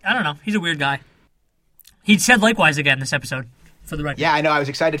 I don't know, he's a weird guy. He said likewise again this episode, for the record. Yeah, I know. I was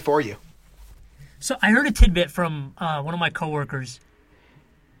excited for you. So I heard a tidbit from one of my coworkers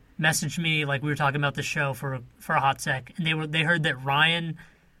messaged me, like we were talking about the show for a hot sec, and they heard that Ryan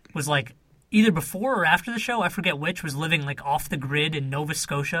was like either before or after the show, I forget which, was living like off the grid in Nova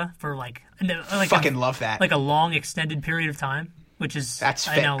Scotia for like fucking love that. Like a long extended period of time, which is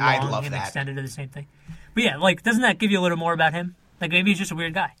I know long I love and that. extended are the same thing. But yeah, like doesn't that give you a little more about him? Like maybe he's just a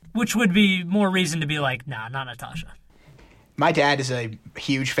weird guy, which would be more reason to be like, nah, not Natasha. My dad is a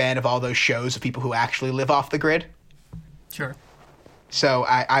huge fan of all those shows of people who actually live off the grid. Sure. So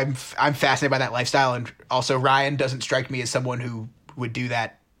I'm fascinated by that lifestyle, and also Ryan doesn't strike me as someone who would do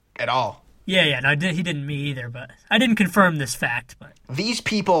that at all. Yeah, no, he didn't me either, but I didn't confirm this fact. But these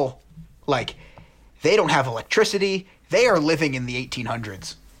people, like, they don't have electricity. They are living in the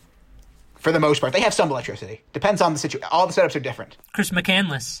 1800s. For the most part, they have some electricity. Depends on the situation. All the setups are different. Chris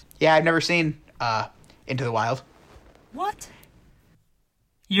McCandless. Yeah, I've never seen Into the Wild. What?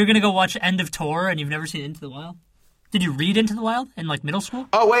 You're gonna go watch End of Tour and you've never seen Into the Wild? Did you read Into the Wild in like middle school?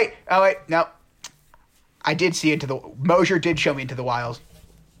 Oh wait, no. I did see Mosier did show me Into the Wild.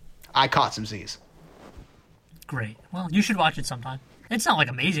 I caught some Z's. Great. Well, you should watch it sometime. It's not like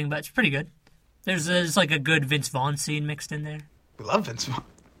amazing, but it's pretty good. There's like a good Vince Vaughn scene mixed in there. We love Vince Vaughn.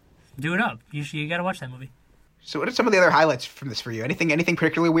 Do it up. You gotta watch that movie. So what are some of the other highlights from this for you? Anything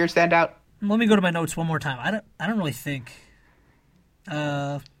particularly weird stand out? Let me go to my notes one more time. I don't really think.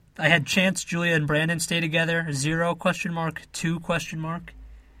 I had Chance, Julia, and Brandon stay together. 0? 2?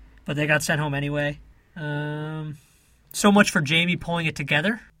 But they got sent home anyway. So much for Jamie pulling it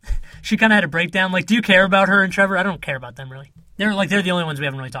together. She kind of had a breakdown. Like, do you care about her and Trevor? I don't care about them really. They're the only ones we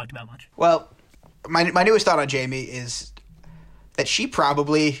haven't really talked about much. Well, my newest thought on Jamie is that she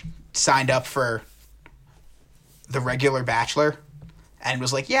probably signed up for the regular Bachelor and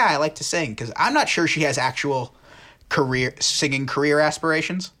was like, yeah, I like to sing, because I'm not sure she has actual singing career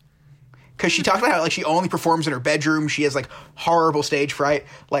aspirations. Because she talked about how, like, she only performs in her bedroom. She has, like, horrible stage fright.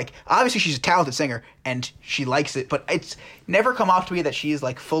 Like, obviously she's a talented singer and she likes it, but it's never come off to me that she's,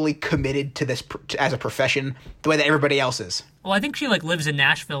 like, fully committed to this as a profession the way that everybody else is. Well, I think she, like, lives in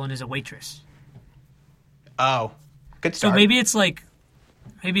Nashville and is a waitress. Oh, good start. So maybe it's like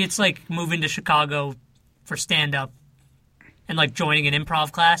moving to Chicago for stand-up and, like, joining an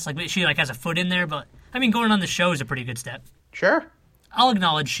improv class. Like, she, like, has a foot in there, but, I mean, going on the show is a pretty good step. Sure. I'll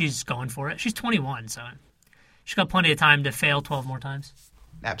acknowledge she's going for it. She's 21, so she's got plenty of time to fail 12 more times.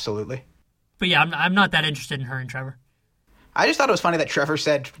 Absolutely. But yeah, I'm not that interested in her and Trevor. I just thought it was funny that Trevor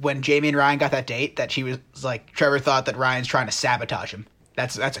said when Jamie and Ryan got that date that she was like, Trevor thought that Ryan's trying to sabotage him.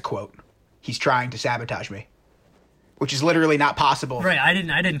 That's a quote. He's trying to sabotage me. Which is literally not possible. Right, I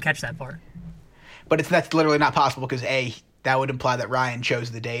didn't catch that part. But that's literally not possible because A, that would imply that Ryan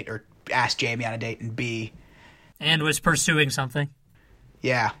chose the date or asked Jamie on a date, and B... and was pursuing something.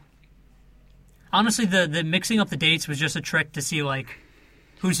 Yeah. Honestly, the mixing up the dates was just a trick to see, like,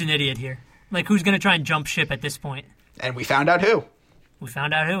 who's an idiot here. Like, who's going to try and jump ship at this point. And we found out who. We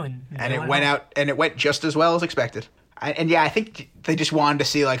found out who. And it went just as well as expected. I think they just wanted to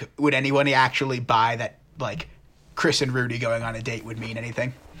see, like, would anyone actually buy that, like, Chris and Rudy going on a date would mean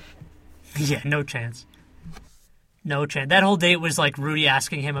anything. Yeah, no chance. No chance. That whole date was, like, Rudy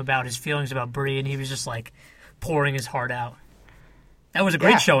asking him about his feelings about Brie, and he was just, like, pouring his heart out. That was a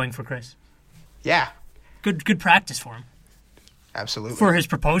great showing for Chris. Yeah. Good practice for him. Absolutely. For his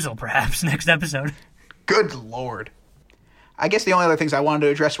proposal, perhaps, next episode. Good Lord. I guess the only other things I wanted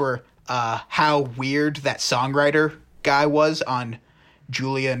to address were how weird that songwriter guy was on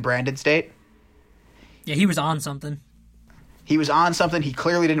Julia and Brandon's date. Yeah, he was on something. He was on something. He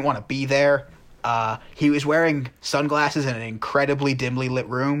clearly didn't want to be there. He was wearing sunglasses in an incredibly dimly lit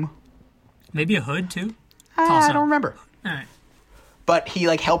room. Maybe a hood, too? I don't remember. All right. But he,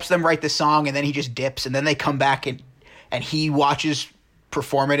 like, helps them write the song, and then he just dips, and then they come back and he watches them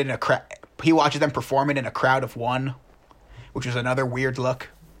perform it in a crowd of one, which was another weird look.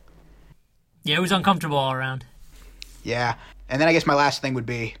 Yeah, it was uncomfortable all around. Yeah. And then I guess my last thing would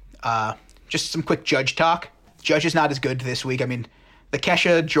be just some quick Judge talk. Judge is not as good this week. I mean, the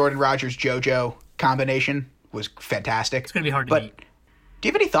Kesha, Jordan Rogers, JoJo combination was fantastic. It's going to be hard to beat. Do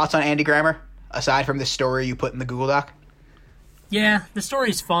you have any thoughts on Andy Grammer, aside from the story you put in the Google Doc? Yeah, the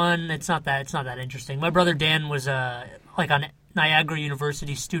story's fun. It's not that interesting. My brother Dan was on Niagara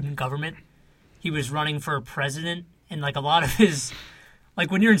University student government. He was running for president, and like a lot of his,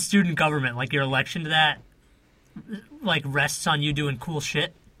 like when you're in student government, like your election to that, like rests on you doing cool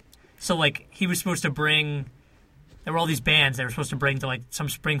shit. So like he was supposed to bring there were all these bands they were supposed to bring to like some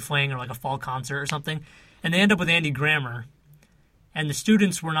spring fling or like a fall concert or something, and they end up with Andy Grammer, and the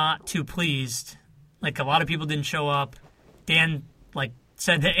students were not too pleased. Like a lot of people didn't show up. Dan like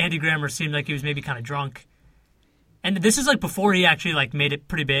said that Andy Grammer seemed like he was maybe kind of drunk, and this is like before he actually like made it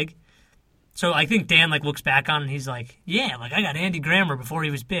pretty big. So I think Dan like looks back on it and he's like, yeah, like I got Andy Grammer before he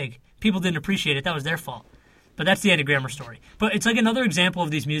was big. People didn't appreciate it. That was their fault. But that's the Andy Grammer story. But it's like another example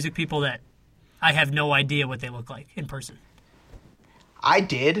of these music people that I have no idea what they look like in person. I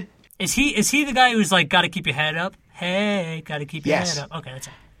did. Is he the guy who's like, got to keep your head up? Hey, got to keep your head up. Okay, that's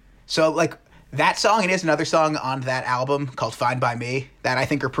it. So like that song, and is another song on that album called Fine By Me that I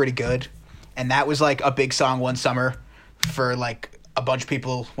think are pretty good. And that was like a big song one summer for like a bunch of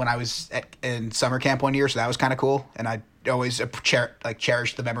people when I was in summer camp one year. So that was kind of cool. And I always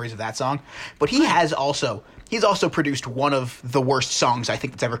cherished the memories of that song. But he's also produced one of the worst songs I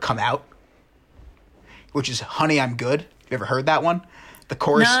think that's ever come out, which is Honey, I'm Good. Have you ever heard that one? The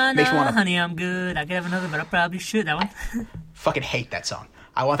chorus makes me want to... Honey, I'm good. I could have another, but I probably should. That one? Fucking hate that song.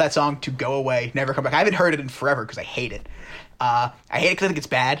 I want that song to go away, never come back. I haven't heard it in forever because I hate it. I hate it because I think it's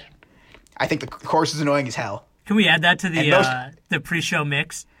bad. I think the chorus is annoying as hell. Can we add that to the pre-show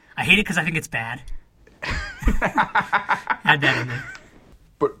mix? I hate it because I think it's bad. Add that in there.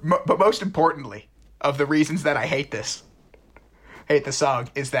 But most importantly, of the reasons that I hate this song,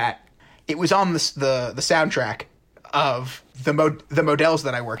 is that it was on the soundtrack of the Models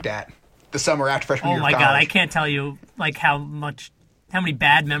that I worked at the summer after freshman year of college. Oh my god, I can't tell you like how many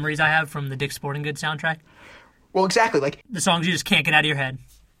bad memories I have from the Dick's Sporting Goods soundtrack. Well, exactly, like the songs you just can't get out of your head.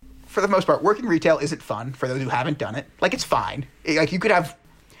 For the most part, working retail isn't fun for those who haven't done it. Like, it's fine. Like, you could have...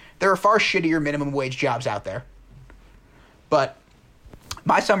 There are far shittier minimum wage jobs out there. But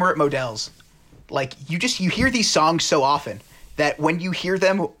my summer at Modell's, like, you hear these songs so often that when you hear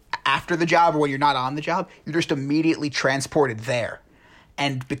them after the job or when you're not on the job, you're just immediately transported there.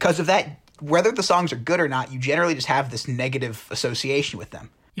 And because of that, whether the songs are good or not, you generally just have this negative association with them.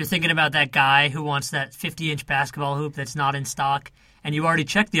 You're thinking about that guy who wants that 50-inch basketball hoop that's not in stock, and you already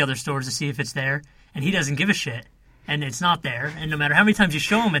checked the other stores to see if it's there, and he doesn't give a shit, and it's not there, and no matter how many times you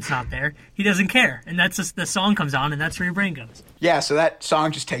show him it's not there, he doesn't care, and that's just the song comes on, and that's where your brain goes. Yeah, so that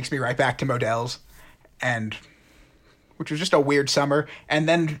song just takes me right back to Modell's, and which was just a weird summer, and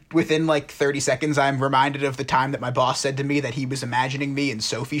then within like 30 seconds I'm reminded of the time that my boss said to me that he was imagining me in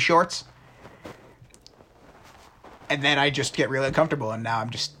Sophie shorts, and then I just get really uncomfortable, and now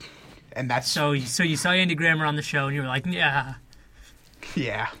I'm just... And that's... So you saw Andy Grammer on the show, and you were like, yeah...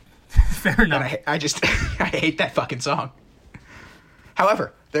 Yeah. Fair enough. But I hate that fucking song.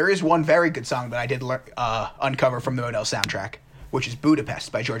 However, there is one very good song that I did uncover from the Modell soundtrack, which is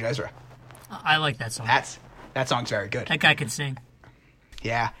Budapest by George Ezra. I like that song. That song's very good. That guy can sing.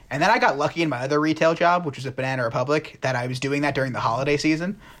 Yeah. And then I got lucky in my other retail job, which was at Banana Republic, that I was doing that during the holiday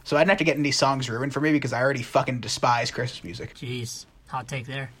season. So I didn't have to get any songs ruined for me because I already fucking despise Christmas music. Jeez. Hot take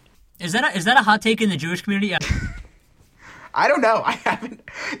there. Is that a hot take in the Jewish community? I don't know. I haven't.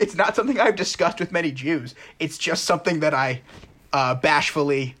 It's not something I've discussed with many Jews. It's just something that I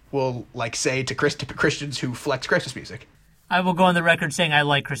bashfully will like say to Christians who flex Christmas music. I will go on the record saying I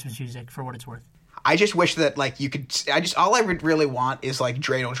like Christmas music for what it's worth. I just wish that like you could. All I would really want is like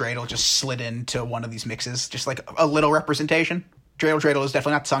Dreidel Dreidel just slid into one of these mixes, just like a little representation. Dreidel Dreidel is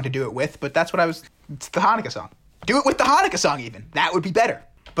definitely not the song to do it with, but that's what it's the Hanukkah song. Do it with the Hanukkah song even. That would be better.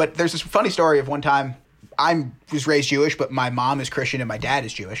 But there's this funny story of one time. I was raised Jewish, but my mom is Christian and my dad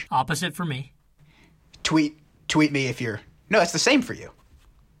is Jewish. Opposite for me. Tweet me if you're... No, it's the same for you.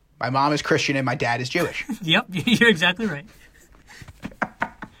 My mom is Christian and my dad is Jewish. Yep, you're exactly right.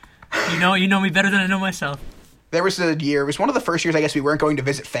 You know me better than I know myself. There was a year, it was one of the first years I guess we weren't going to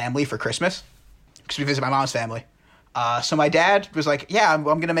visit family for Christmas, because we visit my mom's family. So my dad was like, yeah, I'm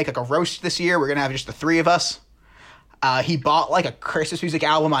going to make like a roast this year. We're going to have just the three of us. He bought like a Christmas music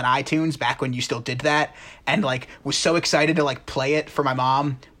album on iTunes back when you still did that, and like was so excited to like play it for my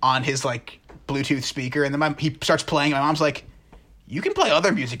mom on his like Bluetooth speaker. And then he starts playing. My mom's like, you can play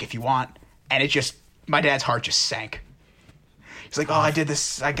other music if you want. And it just, my dad's heart just sank. He's like, oh, I did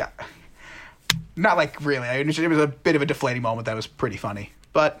this. I got, not like really. It was a bit of a deflating moment that was pretty funny.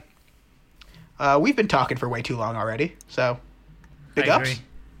 But we've been talking for way too long already. So big ups.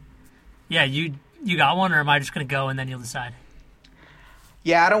 Yeah, you got one, or am I just going to go and then you'll decide?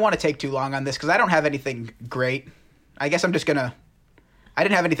 Yeah, I don't want to take too long on this because I don't have anything great. I guess I'm just going to... I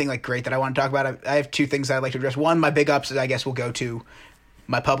didn't have anything like great that I want to talk about. I have two things that I'd like to address. One, my big ups, I guess, will go to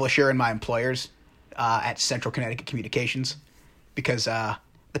my publisher and my employers at Central Connecticut Communications, because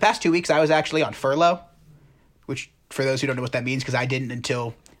the past 2 weeks I was actually on furlough, which for those who don't know what that means, because I didn't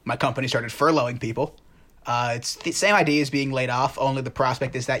until my company started furloughing people. It's the same idea as being laid off, only the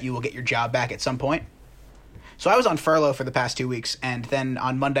prospect is that you will get your job back at some point. So I was on furlough for the past 2 weeks, and then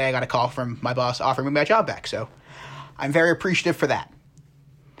on Monday I got a call from my boss offering me my job back. So I'm very appreciative for that.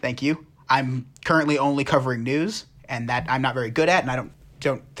 Thank you. I'm currently only covering news, and that I'm not very good at, and I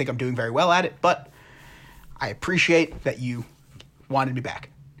don't think I'm doing very well at it, but I appreciate that you wanted me back,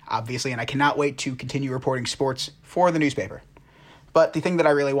 obviously, and I cannot wait to continue reporting sports for the newspaper. But the thing that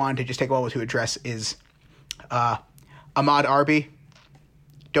I really wanted to just take a moment to address is Ahmaud Arbery.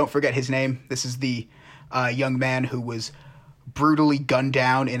 Don't forget his name. This is the young man who was brutally gunned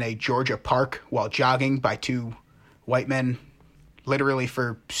down in a Georgia park while jogging by two white men, literally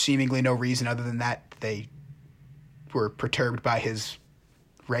for seemingly no reason other than that they were perturbed by his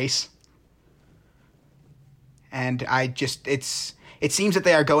race. And it seems that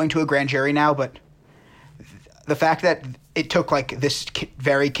they are going to a grand jury now, but the fact that it took like this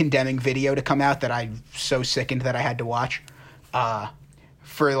very condemning video to come out that I'm so sickened that I had to watch,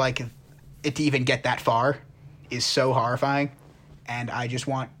 for like it to even get that far is so horrifying. And I just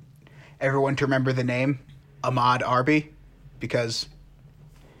want everyone to remember the name Ahmaud Arbery, because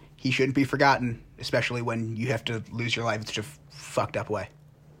he shouldn't be forgotten, especially when you have to lose your life in such a fucked up way.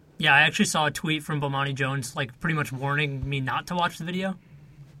 Yeah, I actually saw a tweet from Bomani Jones, like pretty much warning me not to watch the video.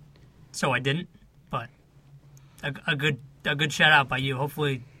 So I didn't, but a good shout out by you.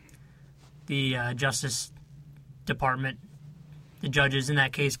 Hopefully the Justice Department, the judges in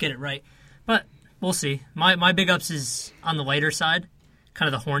that case, get it right. But we'll see. My big ups is on the lighter side,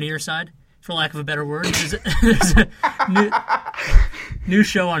 kind of the hornier side, for lack of a better word. There's a new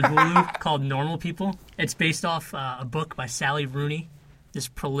show on Hulu called Normal People. It's based off a book by Sally Rooney, this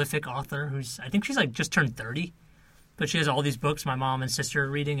prolific author I think she's like just turned 30, but she has all these books my mom and sister are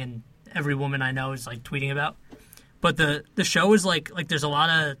reading, and every woman I know is like tweeting about. But the show is like there's a lot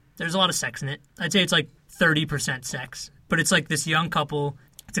of sex in it. I'd say it's like 30% sex, but it's like this young couple.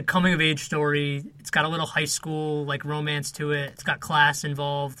 It's a coming of age story. It's got a little high school like romance to it. It's got class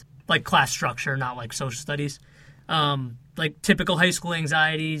involved, like class structure, not like social studies. Like typical high school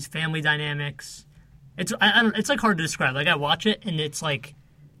anxieties, family dynamics. It's like hard to describe. Like I watch it and it's like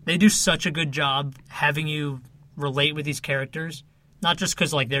they do such a good job having you relate with these characters, not just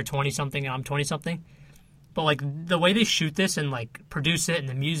because like they're 20 something and I'm 20 something, but like the way they shoot this and like produce it and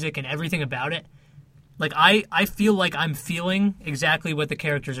the music and everything about it. Like I feel like I'm feeling exactly what the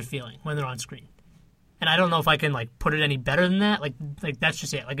characters are feeling when they're on screen, and I don't know if I can like put it any better than that. Like that's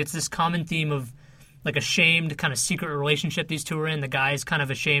just it. Like it's this common theme of like a shamed kind of secret relationship these two are in. The guy's kind of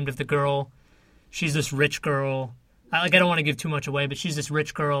ashamed of the girl. She's this rich girl. I don't want to give too much away, but she's this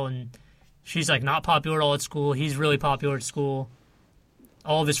rich girl, and she's like not popular at all at school. He's really popular at school.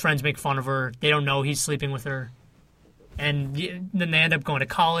 All of his friends make fun of her. They don't know he's sleeping with her. And then they end up going to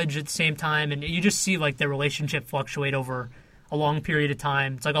college at the same time, and you just see like their relationship fluctuate over a long period of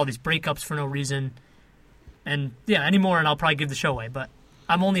time. It's like all these breakups for no reason. And yeah, anymore, and I'll probably give the show away. But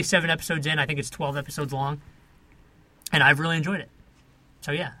I'm only 7 episodes in. I think it's 12 episodes long. And I've really enjoyed it.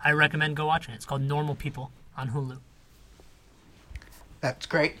 So yeah, I recommend go watching it. It's called Normal People on Hulu. That's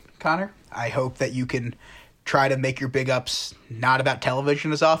great, Connor. I hope that you can try to make your big ups not about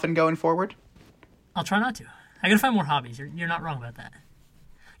television as often going forward. I'll try not to. I gotta find more hobbies. You're not wrong about that.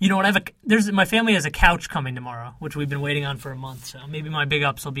 You know what? My family has a couch coming tomorrow, which we've been waiting on for a month. So maybe my big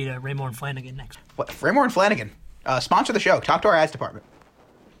ups will be to Raymore and Flanagan next. What? Raymore and Flanagan, sponsor the show. Talk to our ads department.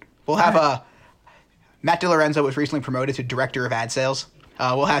 We'll have Matt DiLorenzo was recently promoted to director of ad sales.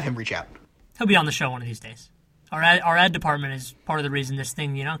 We'll have him reach out. He'll be on the show one of these days. Our ad department is part of the reason this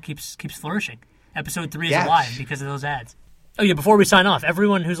thing keeps flourishing. Episode 3 is alive because of those ads. Oh yeah, before we sign off,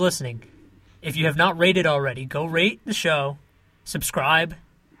 everyone who's listening, if you have not rated already, go rate the show, subscribe,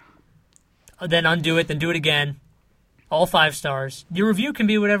 then undo it, then do it again. All 5 stars. Your review can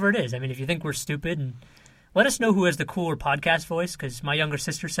be whatever it is. I mean, if you think we're stupid, and let us know who has the cooler podcast voice, because my younger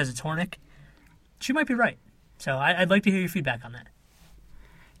sister says it's Hornick. She might be right. So I'd like to hear your feedback on that.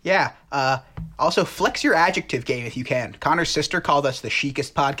 Yeah. Also, flex your adjective game if you can. Connor's sister called us the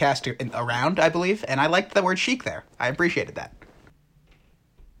chicest podcast around, I believe, and I liked the word chic there. I appreciated that.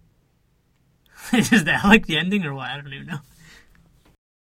 Is that like the ending or what? I don't even know.